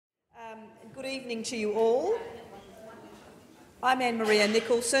Good evening to you all. I'm Anne Maria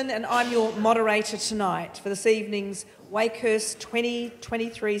Nicholson and I'm your moderator tonight for this evening's Wakehurst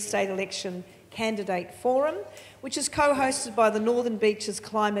 2023 State Election Candidate Forum, which is co-hosted by the Northern Beaches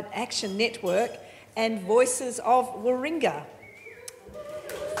Climate Action Network and Voices of Warringah.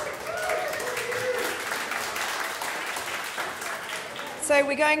 So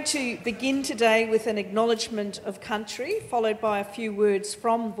we're going to begin today with an acknowledgement of country, followed by a few words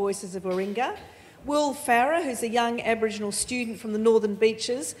from Voices of Warringah. Will Farrer, who's a young Aboriginal student from the Northern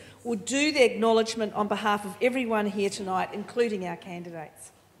Beaches, will do the acknowledgement on behalf of everyone here tonight, including our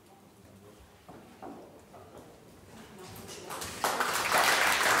candidates.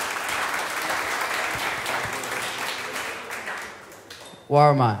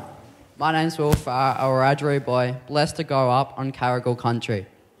 Warama. My name's Will Farrer, a Wiradjuri boy, blessed to grow up on Caragal country.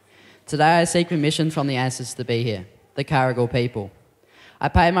 Today I seek permission from the ancestors to be here, the Caragal people. I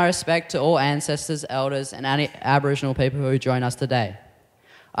pay my respect to all ancestors, elders and any Aboriginal people who join us today.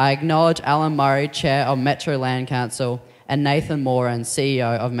 I acknowledge Alan Murray, Chair of Metro Land Council, and Nathan Moran,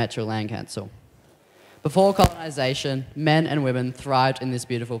 CEO of Metro Land Council. Before colonisation, men and women thrived in this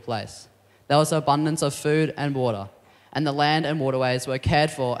beautiful place. There was abundance of food and water, and the land and waterways were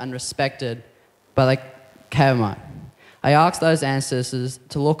cared for and respected by the Kayamite. I ask those ancestors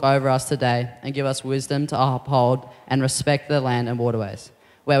to look over us today and give us wisdom to uphold and respect the land and waterways,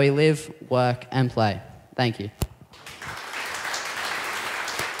 where we live, work and play. Thank you.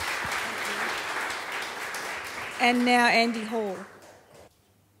 And now Andy Hall.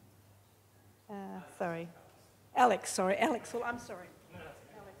 Alex Hall, I'm sorry.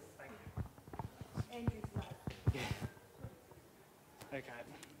 Okay.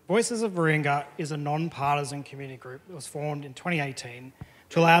 Voices of Warringah is a non-partisan community group that was formed in 2018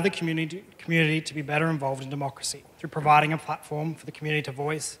 to allow the community to be better involved in democracy through providing a platform for the community to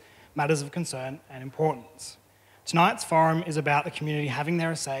voice matters of concern and importance. Tonight's forum is about the community having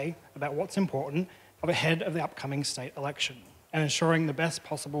their say about what's important ahead of the upcoming state election and ensuring the best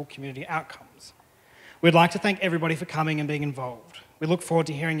possible community outcomes. We'd like to thank everybody for coming and being involved. We look forward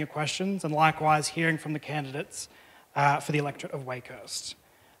to hearing your questions and likewise hearing from the candidates for the electorate of Wakehurst.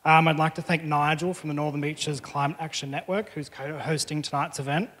 I'd like to thank Nigel from the Northern Beaches Climate Action Network, who's co-hosting tonight's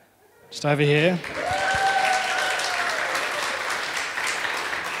event, just over here.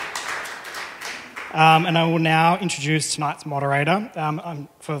 And I will now introduce tonight's moderator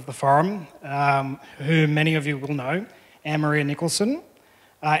for the forum, who many of you will know, Anne Maria Nicholson.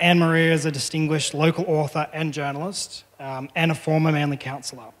 Anne Maria is a distinguished local author and journalist and a former Manly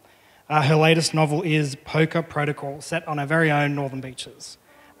councillor. Her latest novel is Poker Protocol, set on our very own Northern Beaches.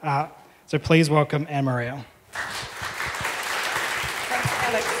 So please welcome Anne Maria. Thanks,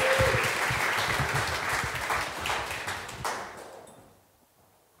 Alex.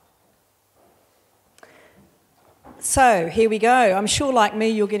 So here we go. I'm sure, like me,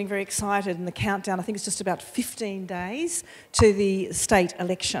 you're getting very excited in the countdown. I think it's just about 15 days to the state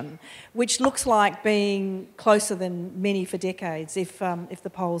election, which looks like being closer than many for decades, if the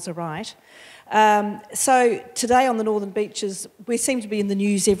polls are right. So today on the Northern Beaches, we seem to be in the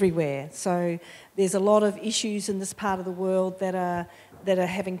news everywhere. So there's a lot of issues in this part of the world that are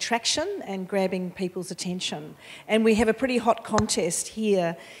having traction and grabbing people's attention. And we have a pretty hot contest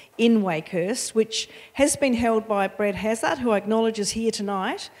here in Wakehurst, which has been held by Brad Hazard, who I acknowledge is here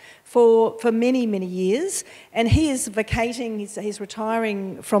tonight, for many, many years. And he is vacating, he's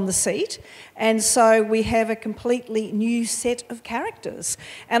retiring from the seat. And so we have a completely new set of characters.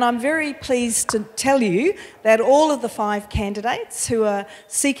 And I'm very pleased to tell you that all of the 5 candidates who are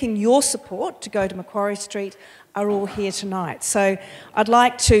seeking your support to go to Macquarie Street are all here tonight. So I'd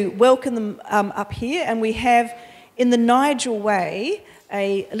like to welcome them up here, and we have, in the Nigel way,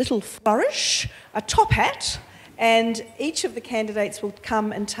 a little flourish, a top hat, and each of the candidates will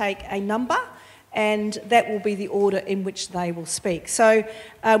come and take a number, and that will be the order in which they will speak. So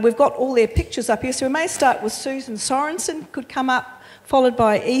we've got all their pictures up here, so we may start with Susan Sorensen, could come up, followed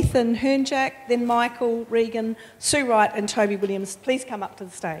by Ethan Hrnjak, then Michael Regan, Sue Wright and Toby Williams. Please come up to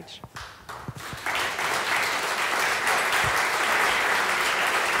the stage.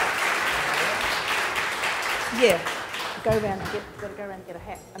 Yeah, go around and get a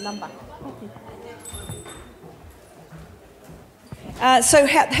hat, a number. So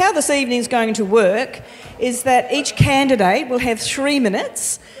how this evening is going to work is that each candidate will have 3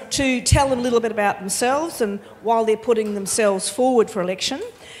 minutes to tell a little bit about themselves and while they're putting themselves forward for election.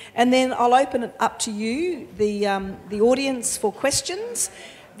 And then I'll open it up to you, the audience, for questions.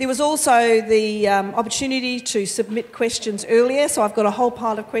 There was also the opportunity to submit questions earlier, so I've got a whole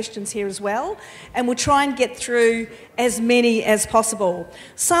pile of questions here as well, and we'll try and get through as many as possible.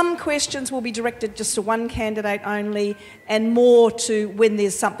 Some questions will be directed just to one candidate only, and more to when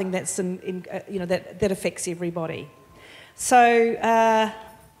there's something that's that affects everybody. So,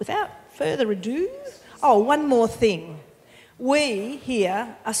 without further ado, one more thing. We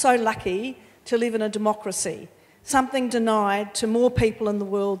here are so lucky to live in a democracy, something denied to more people in the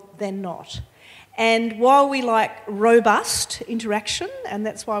world than not. And while we like robust interaction, and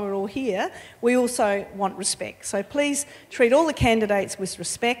that's why we're all here, we also want respect. So please treat all the candidates with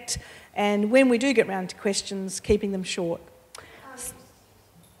respect, and when we do get round to questions, keeping them short. And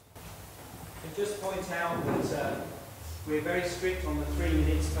just point out that we're very strict on the 3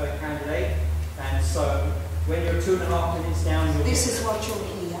 minutes per candidate, and so when you're 2.5 minutes down, this is what you'll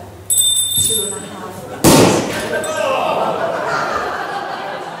hear. 2.5 minutes.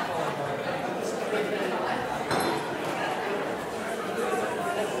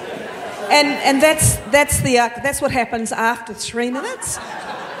 And that's what happens after 3 minutes.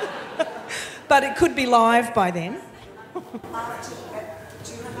 But it could be live by then. After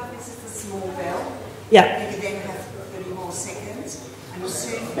 2.5 minutes is the small bell. Yeah. And you then have 30 more seconds. And as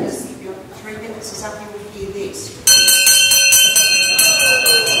soon as your 3 minutes is up, you will hear this.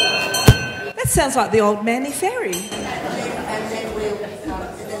 That sounds like the old Manly Ferry. And then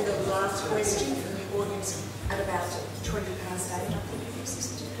the last question from the audience at about 20 past 8, I think it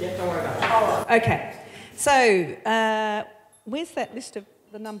is. Yeah, don't worry about it. Okay. So, where's that list of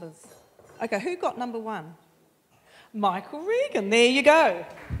the numbers? Okay, who got number 1? Michael Regan. There you go.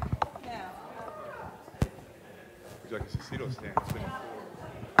 Now. Would you like us to sit or stand?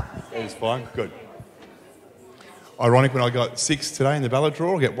 It's fine. Good. Ironic, when I got 6 today in the ballot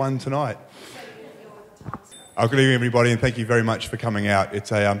draw, I'll get 1 tonight. Good evening, everybody, and thank you very much for coming out.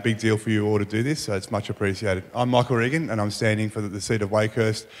 It's a big deal for you all to do this, so it's much appreciated. I'm Michael Regan, and I'm standing for the seat of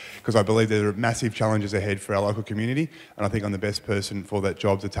Wakehurst because I believe there are massive challenges ahead for our local community, and I think I'm the best person for that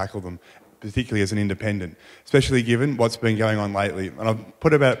job to tackle them, particularly as an independent, especially given what's been going on lately. And I've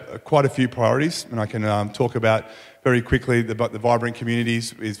put about quite a few priorities, and I can talk about very quickly the vibrant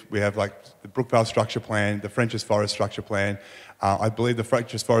communities. We have like the Brookvale Structure Plan, the Frenchs Forest Structure Plan. I believe the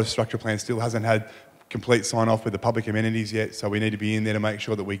Frenchs Forest Structure Plan still hasn't had complete sign-off with the public amenities yet, so we need to be in there to make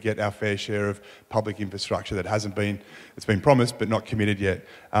sure that we get our fair share of public infrastructure that it's been promised but not committed yet.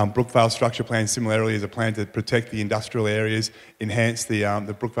 Brookvale Structure Plan similarly is a plan to protect the industrial areas, enhance the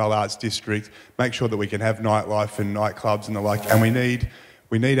Brookvale Arts District, make sure that we can have nightlife and nightclubs and the like, and we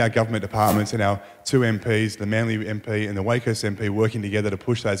need our government departments and our 2 MPs, the Manly MP and the Wakehurst MP, working together to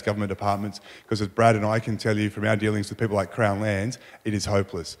push those government departments, because as Brad and I can tell you from our dealings with people like Crown Lands, it is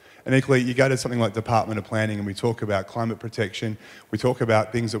hopeless. And equally, you go to something like Department of Planning and we talk about climate protection, we talk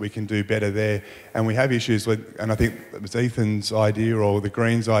about things that we can do better there, and we have issues with, and I think it was Ethan's idea or the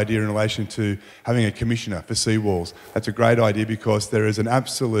Greens' idea in relation to having a commissioner for seawalls. That's a great idea because there is an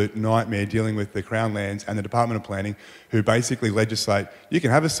absolute nightmare dealing with the Crown Lands and the Department of Planning, who basically legislate you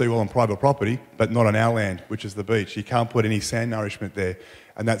can have a seawall on private property, but not on our land, which is the beach. You can't put any sand nourishment there.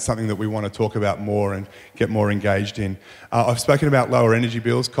 And that's something that we want to talk about more and get more engaged in. I've spoken about lower energy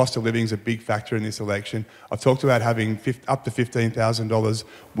bills. Cost of living is a big factor in this election. I've talked about having up to $15,000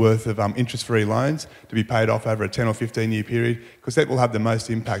 worth of interest-free loans to be paid off over a 10 or 15-year period, because that will have the most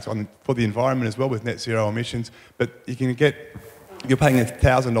impact for the environment as well with net zero emissions. But you're paying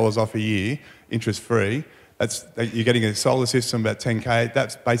 $1,000 off a year, interest-free. You're getting a solar system about 10K.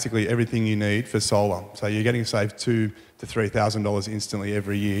 That's basically everything you need for solar. So you're getting saved $2,000 to $3,000 instantly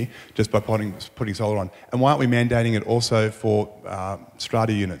every year just by putting solar on. And why aren't we mandating it also for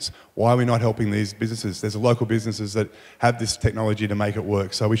strata units? Why are we not helping these businesses? There's local businesses that have this technology to make it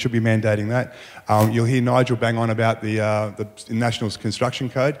work, so we should be mandating that. You'll hear Nigel bang on about the National Construction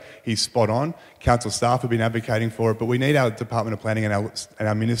Code. He's spot on. Council staff have been advocating for it, but we need our Department of Planning and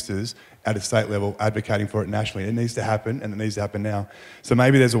our ministers at a state level advocating for it nationally. It needs to happen, and it needs to happen now. So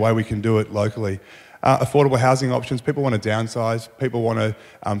maybe there's a way we can do it locally. Affordable housing options. People want to downsize. People want to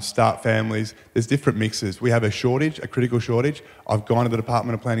start families. There's different mixes. We have a shortage, a critical shortage. I've gone to the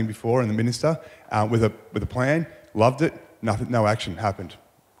Department of Planning before and the Minister with a plan, loved it, no action happened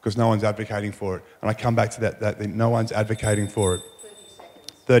because no one's advocating for it. And I come back to that no one's advocating for it.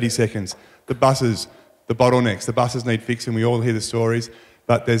 30 seconds. The buses, the bottlenecks. The buses need fixing. We all hear the stories,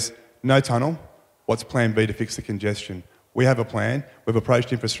 but there's no tunnel. What's plan B to fix the congestion? We have a plan. We've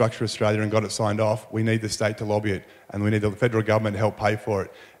approached Infrastructure Australia and got it signed off. We need the state to lobby it, and we need the federal government to help pay for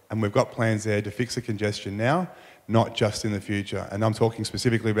it. And we've got plans there to fix the congestion now, not just in the future. And I'm talking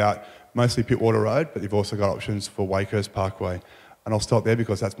specifically about mostly Pittwater Road, but you've also got options for Wakehurst Parkway. And I'll stop there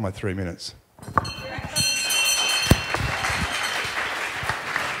because that's my 3 minutes.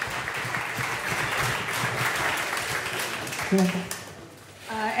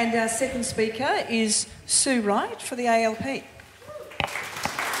 And our second speaker is Sue Wright for the ALP.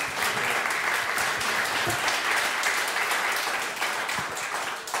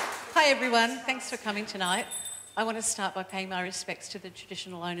 Hi everyone, thanks for coming tonight. I want to start by paying my respects to the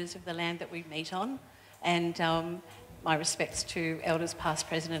traditional owners of the land that we meet on, and my respects to elders past,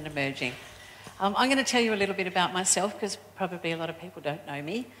 present and emerging. I'm going to tell you a little bit about myself because probably a lot of people don't know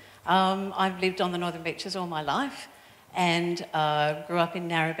me. I've lived on the Northern Beaches all my life and grew up in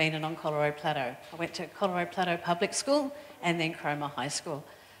Narrabeen and on Colorado Plateau. I went to Colorado Plateau Public School and then Cromer High School.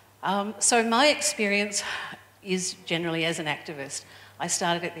 So my experience is generally as an activist. I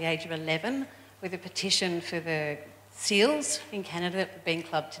started at the age of 11 with a petition for the seals in Canada that were being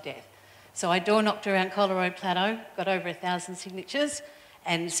clubbed to death. So I door knocked around Colorado Plateau, got over 1,000 signatures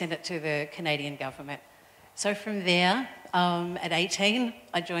and sent it to the Canadian government. So from there, at 18,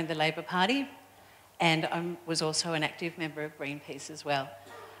 I joined the Labor Party and I was also an active member of Greenpeace as well.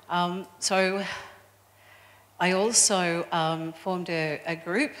 So I also formed a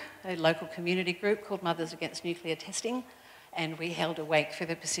group, a local community group called Mothers Against Nuclear Testing, and we held a wake for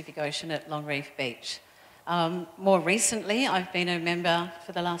the Pacific Ocean at Long Reef Beach. More recently, I've been a member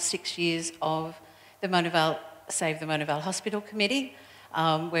for the last 6 years of the Save the Mona Vale Hospital Committee,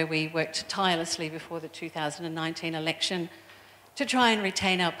 where we worked tirelessly before the 2019 election to try and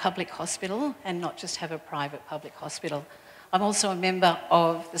retain our public hospital and not just have a private public hospital. I'm also a member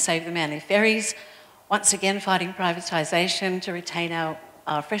of the Save the Manly Ferries, once again fighting privatisation to retain our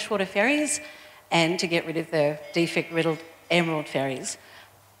freshwater ferries and to get rid of the defect-riddled emerald ferries.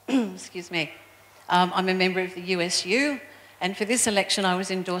 Excuse me. I'm a member of the USU, and for this election I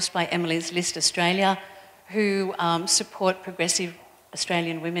was endorsed by Emily's List Australia, who support progressive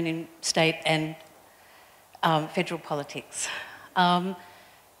Australian women in state and federal politics. Oh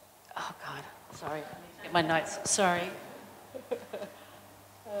God, sorry, I need to get my notes, sorry.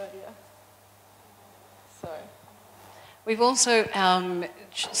 Oh dear. Sorry. We've also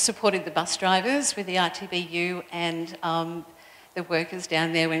supported the bus drivers with the RTBU and the workers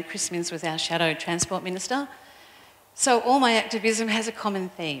down there when Chris Minns was our shadow transport minister. So all my activism has a common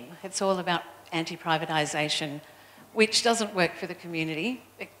theme. It's all about anti-privatisation, which doesn't work for the community.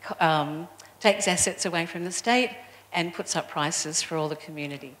 It takes assets away from the state and puts up prices for all the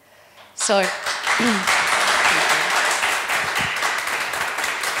community. So,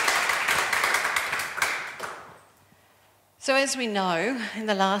 so as we know, in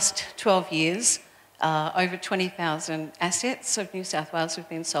the last 12 years, over 20,000 assets of New South Wales have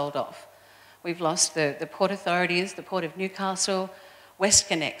been sold off. We've lost the port authorities, the Port of Newcastle,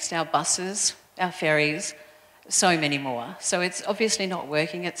 WestConnex, our buses, our ferries, so many more. So it's obviously not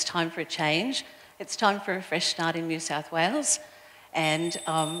working. It's time for a change. It's time for a fresh start in New South Wales. And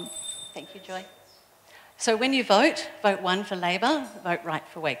thank you, Joy. So when you vote, vote 1 for Labor, vote right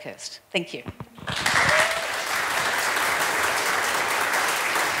for Wakehurst. Thank you.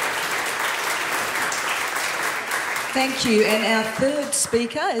 Thank you. And our third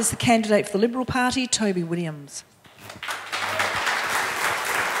speaker is the candidate for the Liberal Party, Toby Williams.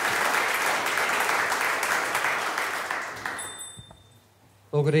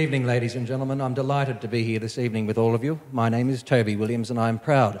 Well, good evening, ladies and gentlemen. I'm delighted to be here this evening with all of you. My name is Toby Williams and I'm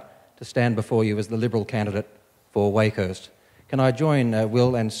proud to stand before you as the Liberal candidate for Wakehurst. Can I join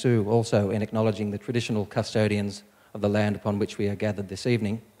Will and Sue also in acknowledging the traditional custodians of the land upon which we are gathered this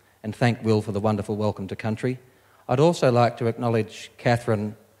evening and thank Will for the wonderful welcome to country. I'd also like to acknowledge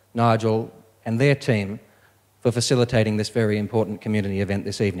Catherine, Nigel and their team for facilitating this very important community event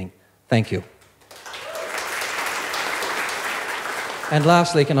this evening. Thank you. And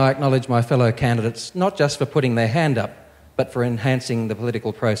lastly, can I acknowledge my fellow candidates, not just for putting their hand up, but for enhancing the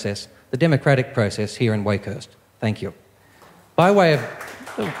political process, the democratic process here in Wakehurst. Thank you. By way of,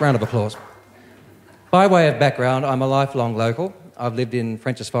 a round of applause. By way of background, I'm a lifelong local. I've lived in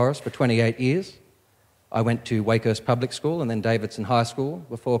Frenchs Forest for 28 years. I went to Wakehurst Public School and then Davidson High School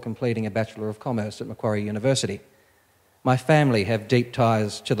before completing a Bachelor of Commerce at Macquarie University. My family have deep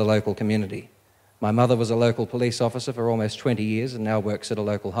ties to the local community. My mother was a local police officer for almost 20 years and now works at a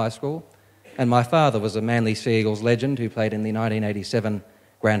local high school. And my father was a Manly Sea Eagles legend who played in the 1987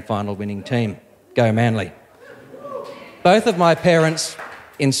 Grand Final winning team. Go Manly. Both of my parents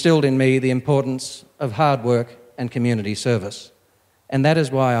instilled in me the importance of hard work and community service. And that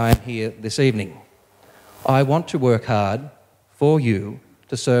is why I am here this evening. I want to work hard for you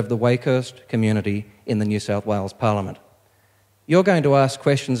to serve the Wakehurst community in the New South Wales Parliament. You're going to ask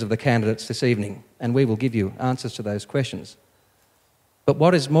questions of the candidates this evening, and we will give you answers to those questions. But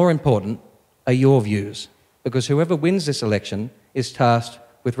what is more important are your views, because whoever wins this election is tasked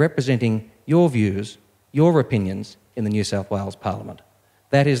with representing your views, your opinions in the New South Wales Parliament.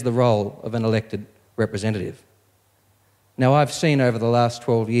 That is the role of an elected representative. Now, I've seen over the last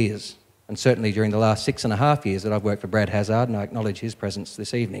 12 years, and certainly during the last 6.5 years that I've worked for Brad Hazzard, and I acknowledge his presence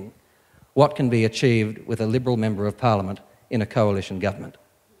this evening, what can be achieved with a Liberal Member of Parliament in a coalition government.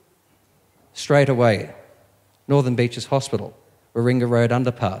 Straight away, Northern Beaches Hospital, Warringah Road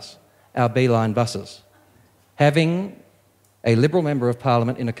Underpass, our B-line buses. Having a Liberal Member of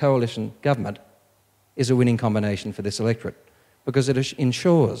Parliament in a coalition government is a winning combination for this electorate, because it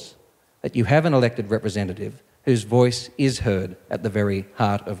ensures that you have an elected representative whose voice is heard at the very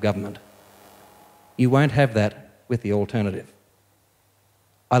heart of government. You won't have that with the alternative.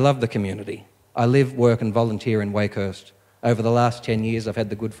 I love the community. I live, work and volunteer in Wakehurst. Over the last 10 years, I've had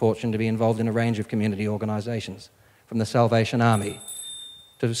the good fortune to be involved in a range of community organisations, from the Salvation Army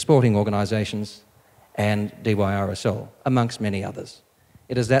to sporting organisations and DYRSL, amongst many others.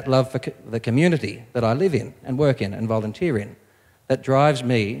 It is that love for the community that I live in and work in and volunteer in that drives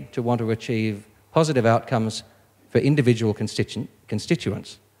me to want to achieve positive outcomes for individual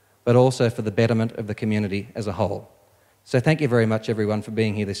constituents, but also for the betterment of the community as a whole. So thank you very much, everyone, for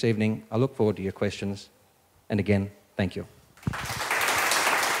being here this evening. I look forward to your questions. And again, thank you.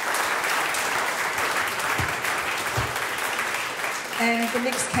 And the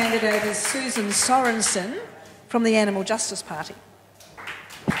next candidate is Susan Sorensen from the Animal Justice Party.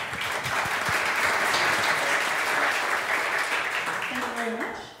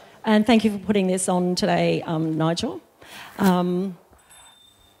 And thank you for putting this on today, Nigel. My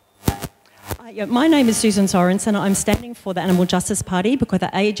name is Susan Sorensen. I'm standing for the Animal Justice Party because the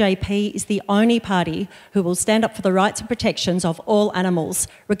AJP is the only party who will stand up for the rights and protections of all animals,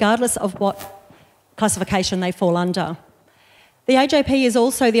 regardless of what classification they fall under. The AJP is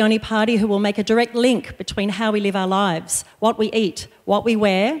also the only party who will make a direct link between how we live our lives, what we eat, what we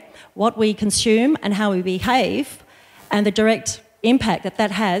wear, what we consume and how we behave, and the direct impact that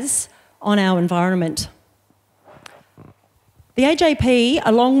that has on our environment. The AJP,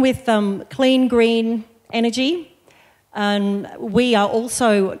 along with clean green energy, and we are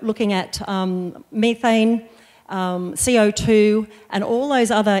also looking at methane, CO2 and all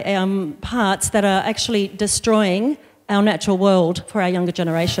those other parts that are actually destroying our natural world for our younger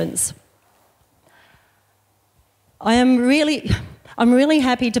generations. I'm really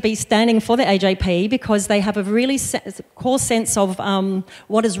happy to be standing for the AJP because they have a really core sense of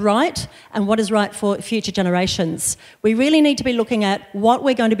what is right and what is right for future generations. We really need to be looking at what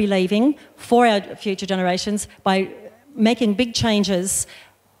we're going to be leaving for our future generations by making big changes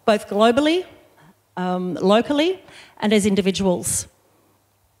both globally, locally and as individuals.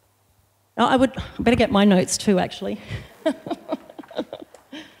 Now, I better get my notes too, actually.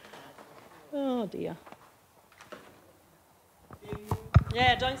 Oh dear.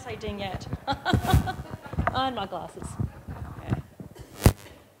 Yeah, don't say ding yet. And my glasses. Yeah.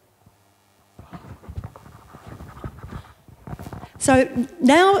 So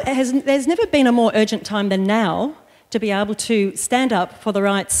now, there's never been a more urgent time than now to be able to stand up for the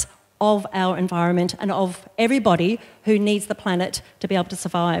rights of our environment and of everybody who needs the planet to be able to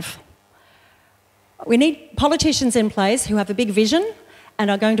survive. We need politicians in place who have a big vision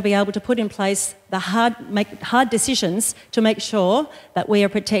and are going to be able to put in place make hard decisions to make sure that we are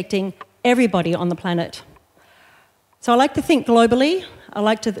protecting everybody on the planet. So I like to think globally, I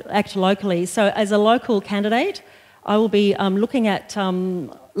like to act locally. So as a local candidate, I will be looking at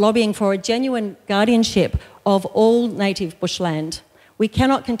lobbying for a genuine guardianship of all native bushland. We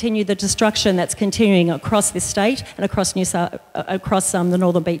cannot continue the destruction that's continuing across this state and across the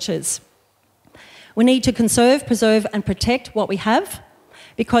Northern Beaches. We need to conserve, preserve and protect what we have,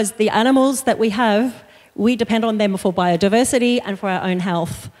 because the animals that we have, we depend on them for biodiversity and for our own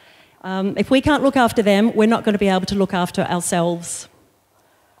health. If we can't look after them, we're not going to be able to look after ourselves.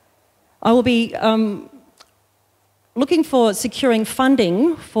 I will be looking for securing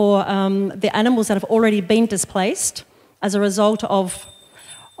funding for the animals that have already been displaced as a result of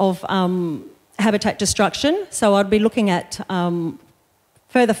habitat destruction. So I'd be looking at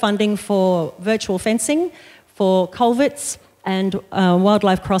further funding for virtual fencing, for culverts and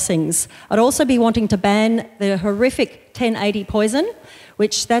wildlife crossings. I'd also be wanting to ban the horrific 1080 poison,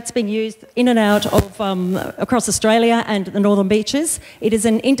 which that's been used in and out of across Australia and the Northern Beaches. It is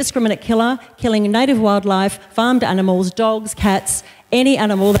an indiscriminate killer, killing native wildlife, farmed animals, dogs, cats, any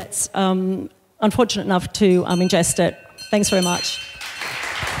animal that's unfortunate enough to ingest it. Thanks very much.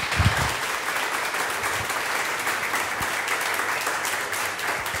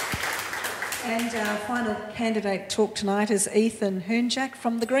 And our final candidate talk tonight is Ethan Hrnjak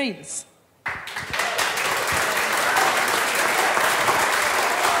from the Greens.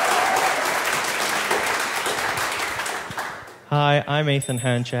 Hi, I'm Ethan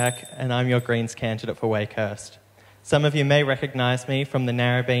Hrnjak, and I'm your Greens candidate for Wakehurst. Some of you may recognise me from the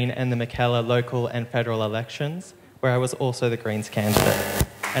Narrabeen and the Mackellar local and federal elections, where I was also the Greens candidate.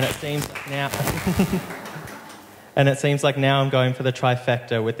 And it seems like now I'm going for the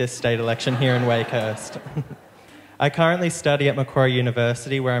trifecta with this state election here in Wakehurst. I currently study at Macquarie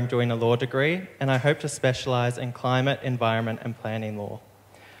University, where I'm doing a law degree, and I hope to specialise in climate, environment and planning law.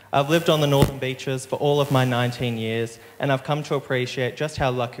 I've lived on the Northern Beaches for all of my 19 years, and I've come to appreciate just how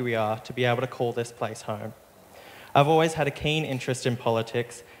lucky we are to be able to call this place home. I've always had a keen interest in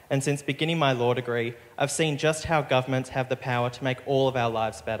politics, and since beginning my law degree, I've seen just how governments have the power to make all of our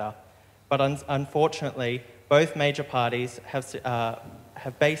lives better. But unfortunately, both major parties have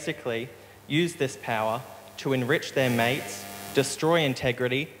basically used this power to enrich their mates, destroy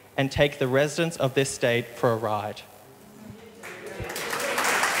integrity, and take the residents of this state for a ride.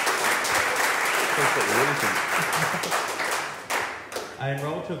 I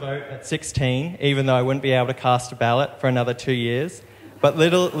enrolled to vote at 16, even though I wouldn't be able to cast a ballot for another 2 years. But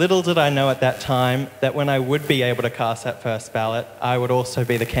little did I know at that time that when I would be able to cast that first ballot, I would also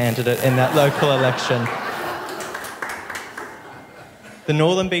be the candidate in that local election. The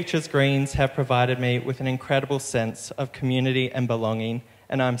Northern Beaches Greens have provided me with an incredible sense of community and belonging,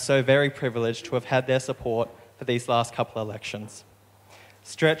 and I'm so very privileged to have had their support for these last couple of elections.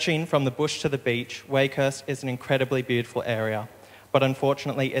 Stretching from the bush to the beach, Wakehurst is an incredibly beautiful area, but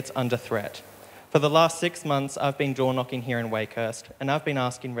unfortunately it's under threat. For the last 6 months, I've been door knocking here in Wakehurst, and I've been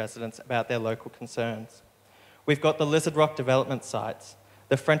asking residents about their local concerns. We've got the Lizard Rock development sites,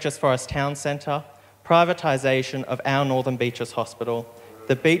 the Frenchs Forest Town Centre, privatisation of our Northern Beaches Hospital,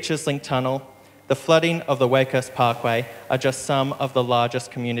 the Beaches Link Tunnel, the flooding of the Wakehurst Parkway are just some of the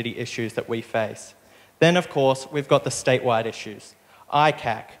largest community issues that we face. Then, of course, we've got the statewide issues.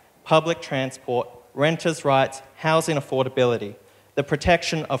 ICAC, public transport, renters' rights, housing affordability, the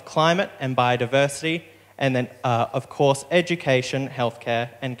protection of climate and biodiversity, and then, of course, education, healthcare,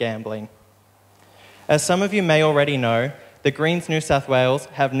 and gambling. As some of you may already know, the Greens New South Wales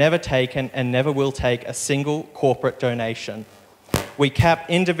have never taken and never will take a single corporate donation. We cap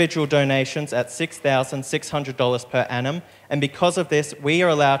individual donations at $6,600 per annum, and because of this, we are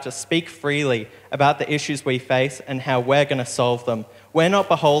allowed to speak freely about the issues we face and how we're going to solve them. We're not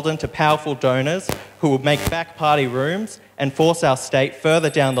beholden to powerful donors who will make back party rooms and force our state further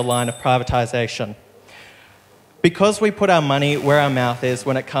down the line of privatisation. Because we put our money where our mouth is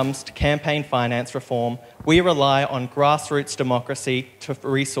when it comes to campaign finance reform, we rely on grassroots democracy to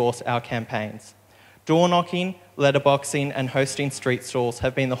resource our campaigns. Door knocking, letterboxing and hosting street stalls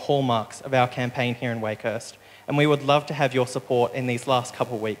have been the hallmarks of our campaign here in Wakehurst, and we would love to have your support in these last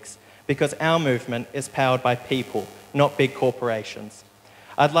couple of weeks, because our movement is powered by people, not big corporations.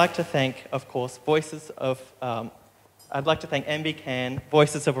 I'd like to thank, of course, I'd like to thank MBCAN,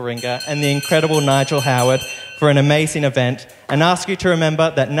 Voices of Warringah, and the incredible Nigel Howard for an amazing event, and ask you to remember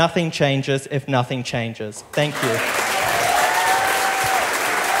that nothing changes if nothing changes. Thank you.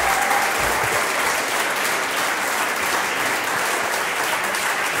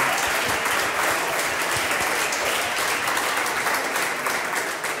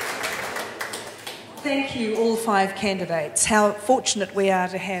 Thank you, all 5 candidates. How fortunate we are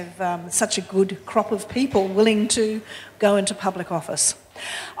to have such a good crop of people willing to go into public office.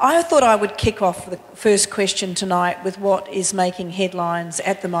 I thought I would kick off the first question tonight with what is making headlines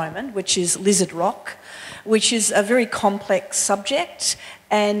at the moment, which is Lizard Rock, which is a very complex subject,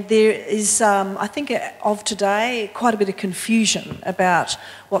 and there is, I think, of today, quite a bit of confusion about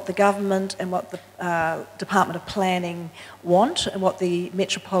what the government and what the Department of Planning want, and what the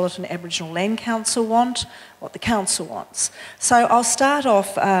Metropolitan Aboriginal Land Council want, what the council wants. So I'll start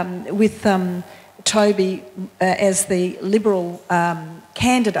off with Toby as the Liberal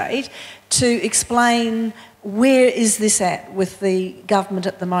candidate to explain where is this at with the government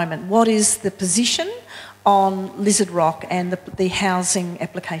at the moment. What is the position on Lizard Rock and the housing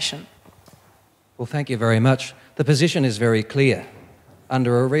application? Well, thank you very much. The position is very clear.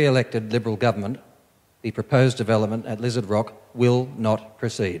 Under a re-elected Liberal government, the proposed development at Lizard Rock will not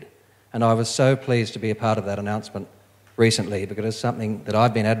proceed. And I was so pleased to be a part of that announcement recently, because it's something that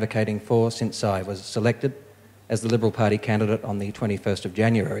I've been advocating for since I was selected as the Liberal Party candidate on the 21st of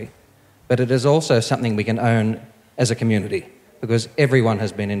January. But it is also something we can own as a community, because everyone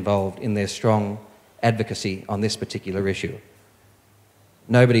has been involved in their strong advocacy on this particular issue.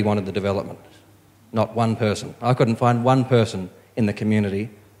 Nobody wanted the development, not one person. I couldn't find one person in the community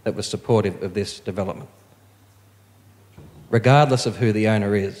that was supportive of this development. Regardless of who the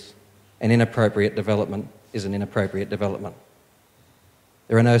owner is, an inappropriate development is an inappropriate development.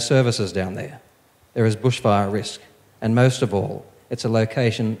 There are no services down there. There is bushfire risk, and most of all, it's a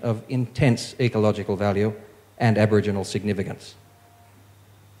location of intense ecological value and Aboriginal significance.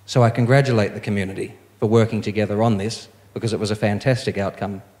 So I congratulate the community for working together on this, because it was a fantastic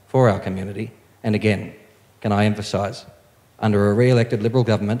outcome for our community. And again, can I emphasise, under a re-elected Liberal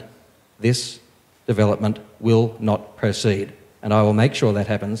government, this development will not proceed, and I will make sure that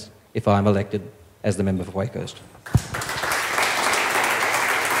happens if I am elected as the member for Wakehurst.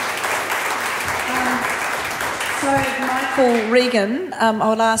 So, Michael Regan,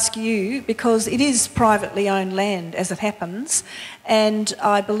 I'll ask you, because it is privately owned land as it happens, and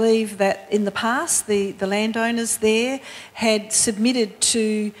I believe that in the past the landowners there had submitted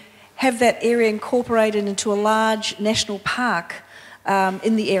to have that area incorporated into a large national park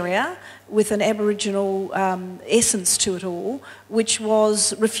in the area with an Aboriginal essence to it all, which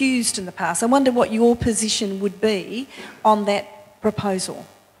was refused in the past. I wonder what your position would be on that proposal.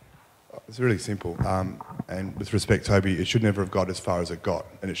 It's really simple. And with respect, Toby, it should never have got as far as it got,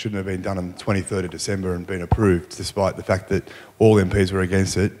 and it shouldn't have been done on the 23rd of December and been approved, despite the fact that all MPs were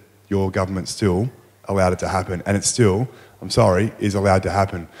against it. Your government still allowed it to happen, and it still, I'm sorry, is allowed to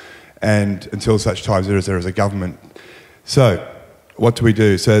happen. And until such times there is a government. So, what do we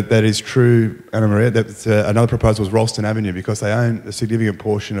do? So that is true, Anne Maria. That's, another proposal was Ralston Avenue, because they own a significant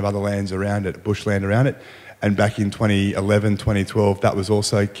portion of other lands around it, bushland around it. And back in 2011, 2012, that was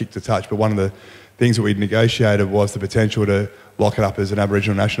also kicked a touch. But one of the things that we negotiated was the potential to lock it up as an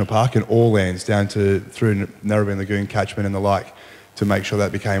Aboriginal National Park in all lands down to through Narrabeen Lagoon catchment and the like, to make sure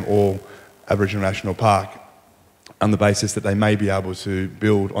that became all Aboriginal National Park, on the basis that they may be able to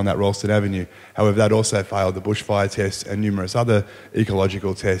build on that Ralston Avenue. However, that also failed the bushfire tests and numerous other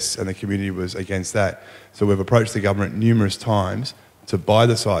ecological tests, and the community was against that. So we've approached the government numerous times to buy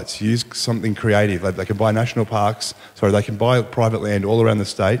the sites, use something creative. They can buy national parks, they can buy private land all around the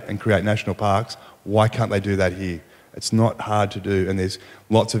state and create national parks. Why can't they do that here? It's not hard to do, and there's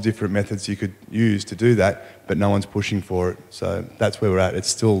lots of different methods you could use to do that, but no one's pushing for it. So that's where we're at. It's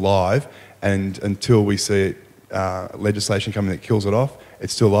still live, and until we see legislation coming that kills it off,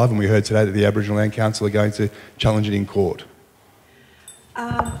 it's still live. And we heard today that the Aboriginal Land Council are going to challenge it in court.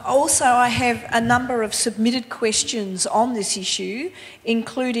 Also, I have a number of submitted questions on this issue,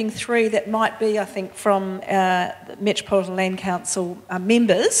 including 3 that might be, I think, from the Metropolitan Land Council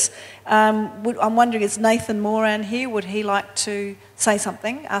members. I'm wondering, is Nathan Moran here? Would he like to say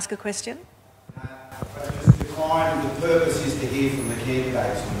something, ask a question? Just decline. The purpose is to hear from the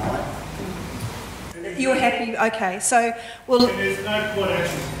candidates tonight. You're happy? Okay, so... well, and there's no court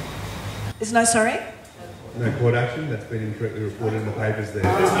action. There's no, sorry? No court action? That's been incorrectly reported in the papers there.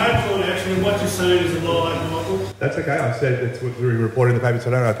 There's no court action, and what you're saying is a lie, Michael. That's okay. I said that's what we reported in the papers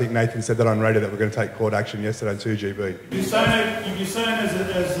today, and I think Nathan said that on radio, that we're going to take court action yesterday on 2GB. You're saying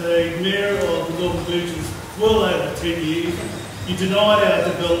as a mayor of the Northern Beaches well over 10 years, you denied our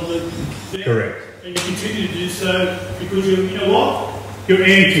development. Correct. And you continue to do so because you know what? You're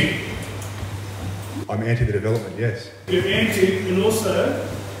anti. I'm anti the development, yes. You're anti, and also,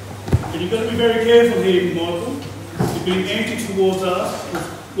 and you've got to be very careful here, Michael. You're being anti towards us because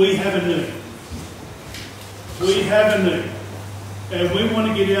we have a need. We have a need. And we want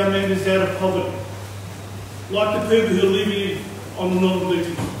to get our members out of poverty. Like the people who are living on the Northern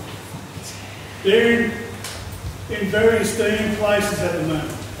Beaches. They're in very esteemed places at the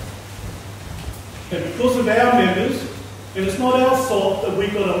moment. And because of our members, and it's not our fault that we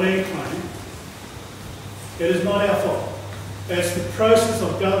got a land claim, it is not our fault. It's the process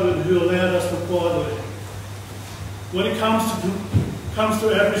of government who allowed us to acquire the land. When it comes to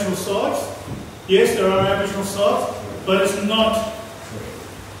Aboriginal sites, yes, there are Aboriginal sites, but it's not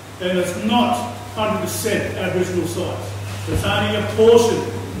 100% Aboriginal sites. It's only a portion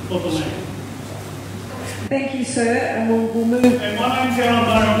of the land. Thank you, sir, and we'll move. And my name's Anne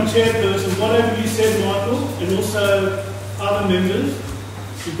Maria, I'm the chairperson. Whatever you said, Michael, and also other members,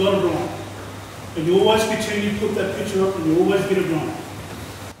 you've got it wrong. And you always continue to put that picture up, and you always get it wrong.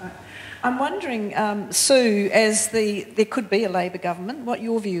 I'm wondering, Sue, as there could be a Labor government, what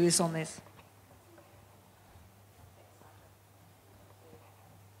your view is on this?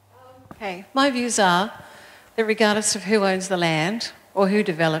 Okay, my views are that regardless of who owns the land or who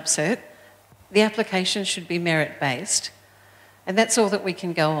develops it, the application should be merit-based, and that's all that we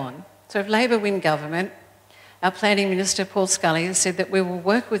can go on. So if Labor win government, our Planning Minister, Paul Scully, has said that we will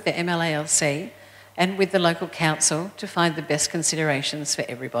work with the MLALC and with the local council to find the best considerations for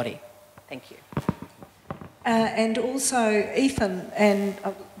everybody. Thank you. And also, Ethan, and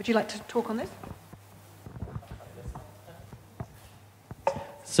would you like to talk on this?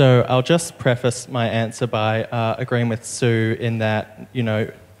 So I'll just preface my answer by agreeing with Sue in that, you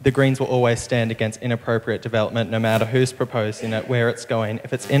know, the Greens will always stand against inappropriate development no matter who's proposing it, where it's going.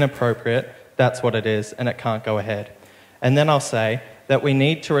 If it's inappropriate, that's what it is, and it can't go ahead. And then I'll say that we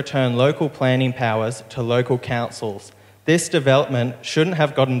need to return local planning powers to local councils. This development shouldn't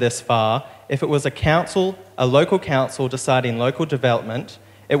have gotten this far. If it was a local council deciding local development,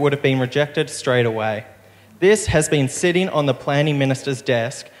 it would have been rejected straight away. This has been sitting on the planning minister's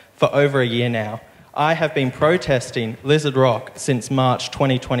desk for over a year now. I have been protesting Lizard Rock since March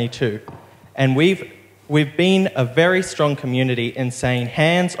 2022, and we've been a very strong community in saying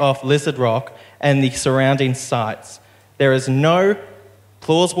hands off Lizard Rock and the surrounding sites. There is no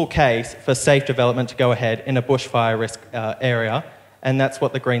plausible case for safe development to go ahead in a bushfire risk area, and that's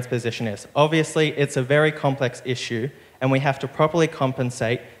what the Greens' position is. Obviously, it's a very complex issue, and we have to properly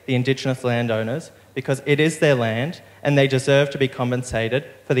compensate the Indigenous landowners because it is their land and they deserve to be compensated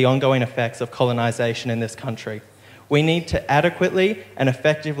for the ongoing effects of colonisation in this country. We need to adequately and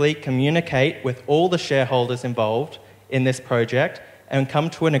effectively communicate with all the shareholders involved in this project and come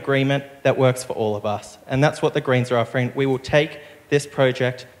to an agreement that works for all of us. And that's what the Greens are offering. We will take this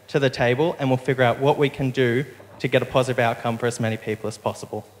project to the table and we'll figure out what we can do to get a positive outcome for as many people as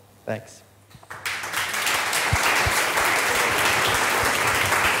possible. Thanks.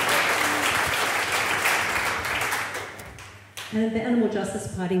 And the Animal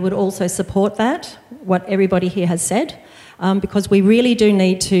Justice Party would also support that, what everybody here has said, because we really do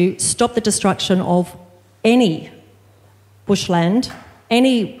need to stop the destruction of any bushland,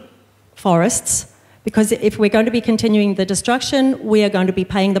 any forests, because if we're going to be continuing the destruction, we are going to be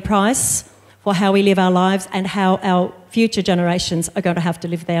paying the price for how we live our lives and how our future generations are going to have to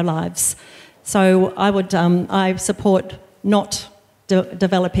live their lives. So I support not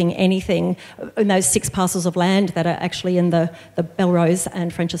developing anything in those 6 parcels of land that are actually in the Belrose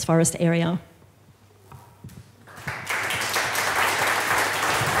and Frenchs Forest area.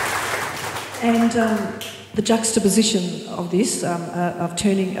 And the juxtaposition of this, of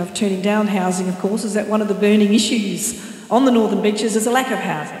turning down housing, of course, is that one of the burning issues on the Northern Beaches is a lack of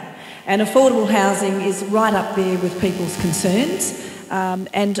housing. And affordable housing is right up there with people's concerns.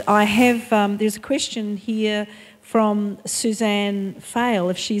 And I have, there's a question here from Suzanne Fail.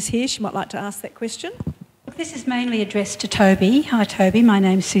 If she's here, she might like to ask that question. This is mainly addressed to Toby. Hi Toby, my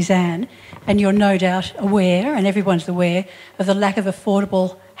name's Suzanne, and you're no doubt aware, and everyone's aware, of the lack of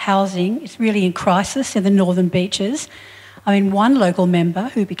affordable housing. It's really in crisis in the Northern Beaches. I mean, one local member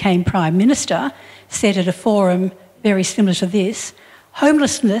who became Prime Minister said at a forum very similar to this,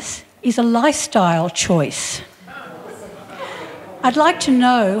 homelessness is a lifestyle choice. I'd like to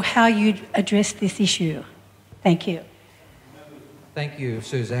know how you'd address this issue. Thank you. Thank you,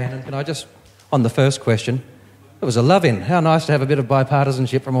 Suzanne. And can I just, on the first question, it was a love-in. How nice to have a bit of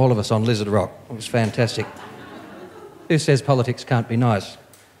bipartisanship from all of us on Lizard Rock. It was fantastic. Who says politics can't be nice?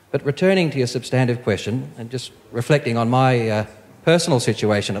 But returning to your substantive question and just reflecting on my personal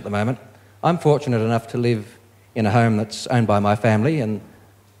situation at the moment, I'm fortunate enough to live in a home that's owned by my family, and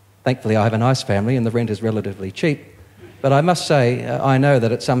thankfully I have a nice family and the rent is relatively cheap. But I must say, I know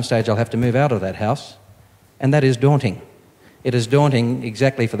that at some stage I'll have to move out of that house, and that is daunting. It is daunting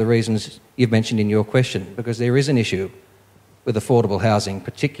exactly for the reasons you've mentioned in your question, because there is an issue with affordable housing,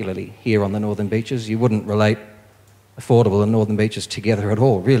 particularly here on the Northern Beaches. You wouldn't relate affordable and Northern Beaches together at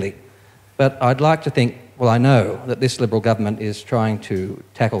all, really. But I'd like to think, well, I know that this Liberal government is trying to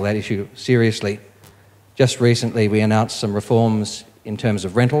tackle that issue seriously. Just recently we announced some reforms in terms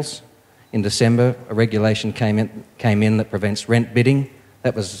of rentals. In December, a regulation came in that prevents rent bidding.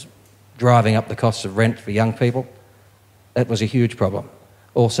 That was driving up the costs of rent for young people. That was a huge problem.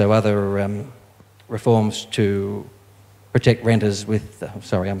 Also other reforms to protect renters with,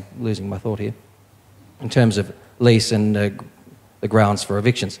 sorry, I'm losing my thought here, in terms of lease and the grounds for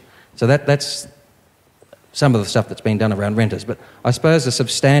evictions. So that's some of the stuff that's been done around renters. But I suppose the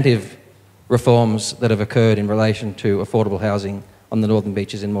substantive reforms that have occurred in relation to affordable housing on the Northern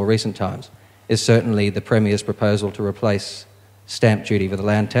Beaches in more recent times is certainly the Premier's proposal to replace stamp duty with a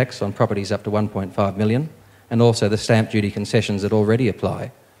land tax on properties up to 1.5 million, and also the stamp duty concessions that already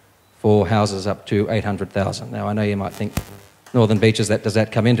apply for houses up to 800,000. Now, I know you might think Northern Beaches, does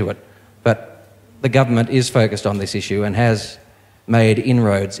that come into it? But the government is focused on this issue and has made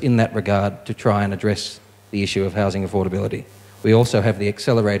inroads in that regard to try and address the issue of housing affordability. We also have the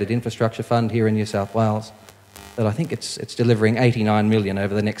Accelerated Infrastructure Fund here in New South Wales that I think it's delivering 89 million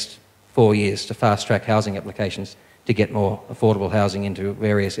over the next 4 years to fast-track housing applications to get more affordable housing into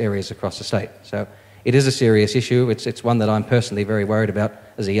various areas across the state. So It is a serious issue. It's one that I'm personally very worried about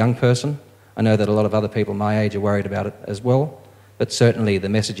as a young person. I know that a lot of other people my age are worried about it as well, but certainly the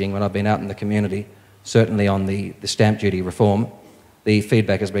messaging when I've been out in the community, certainly on the stamp duty reform, the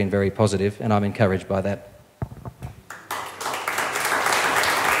feedback has been very positive, and I'm encouraged by that.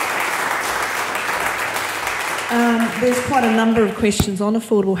 There's quite a number of questions on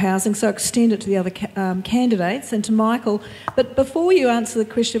affordable housing, so I'll extend it to the other candidates and to Michael. But before you answer the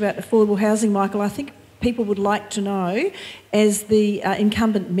question about affordable housing, Michael, I think people would like to know, as the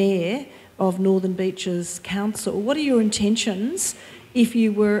incumbent mayor of Northern Beaches Council, what are your intentions if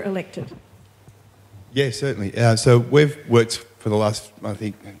you were elected? Yeah, certainly. So we've worked for the last, I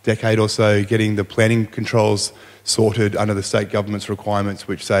think, decade or so getting the planning controls sorted under the state government's requirements,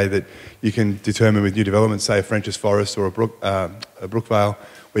 which say that you can determine with new developments, say a French's Forest or a Brookvale,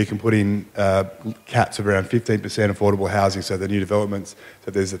 where you can put in caps of around 15% affordable housing. So the new developments, so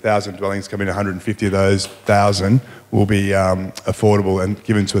if there's 1,000 dwellings coming, 150 of those 1,000 will be affordable and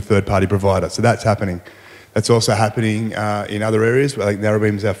given to a third-party provider. So that's happening. That's also happening in other areas. I think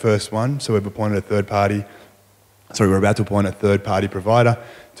Narrabeen is our first one, so we've appointed a third-party. Sorry, we're about to appoint a third-party provider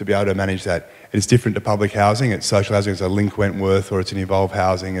to be able to manage that. It's different to public housing. It's social housing. It's a Link Wentworth or it's an Evolve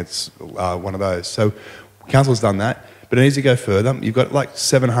Housing. It's one of those. So council's done that, but it needs to go further. You've got like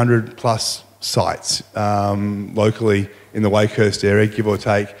 700 plus sites locally in the Wakehurst area, give or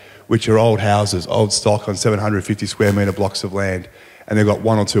take, which are old houses, old stock on 750 square metre blocks of land, and they've got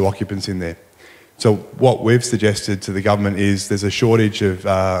 1 or 2 occupants in there. So what we've suggested to the government is there's a shortage of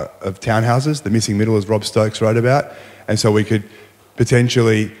townhouses, the missing middle, as Rob Stokes wrote about, and so we could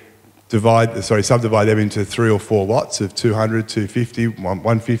potentially subdivide them into 3 or 4 lots of 200, 250,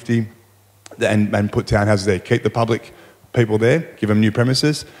 150, and put townhouses there. Keep the public people there, give them new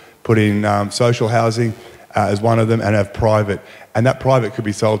premises, put in social housing as one of them, and have private. And that private could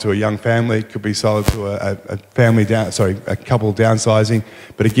be sold to a young family, could be sold to a couple downsizing,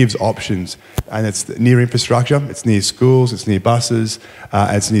 but it gives options. And it's near infrastructure, it's near schools, it's near buses,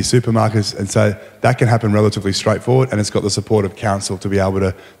 it's near supermarkets, and so that can happen relatively straightforward, and it's got the support of council to be able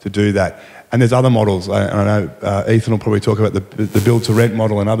to do that. And there's other models. I know Ethan will probably talk about the build-to-rent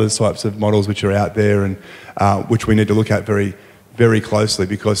model and other types of models which are out there, and which we need to look at very, very closely,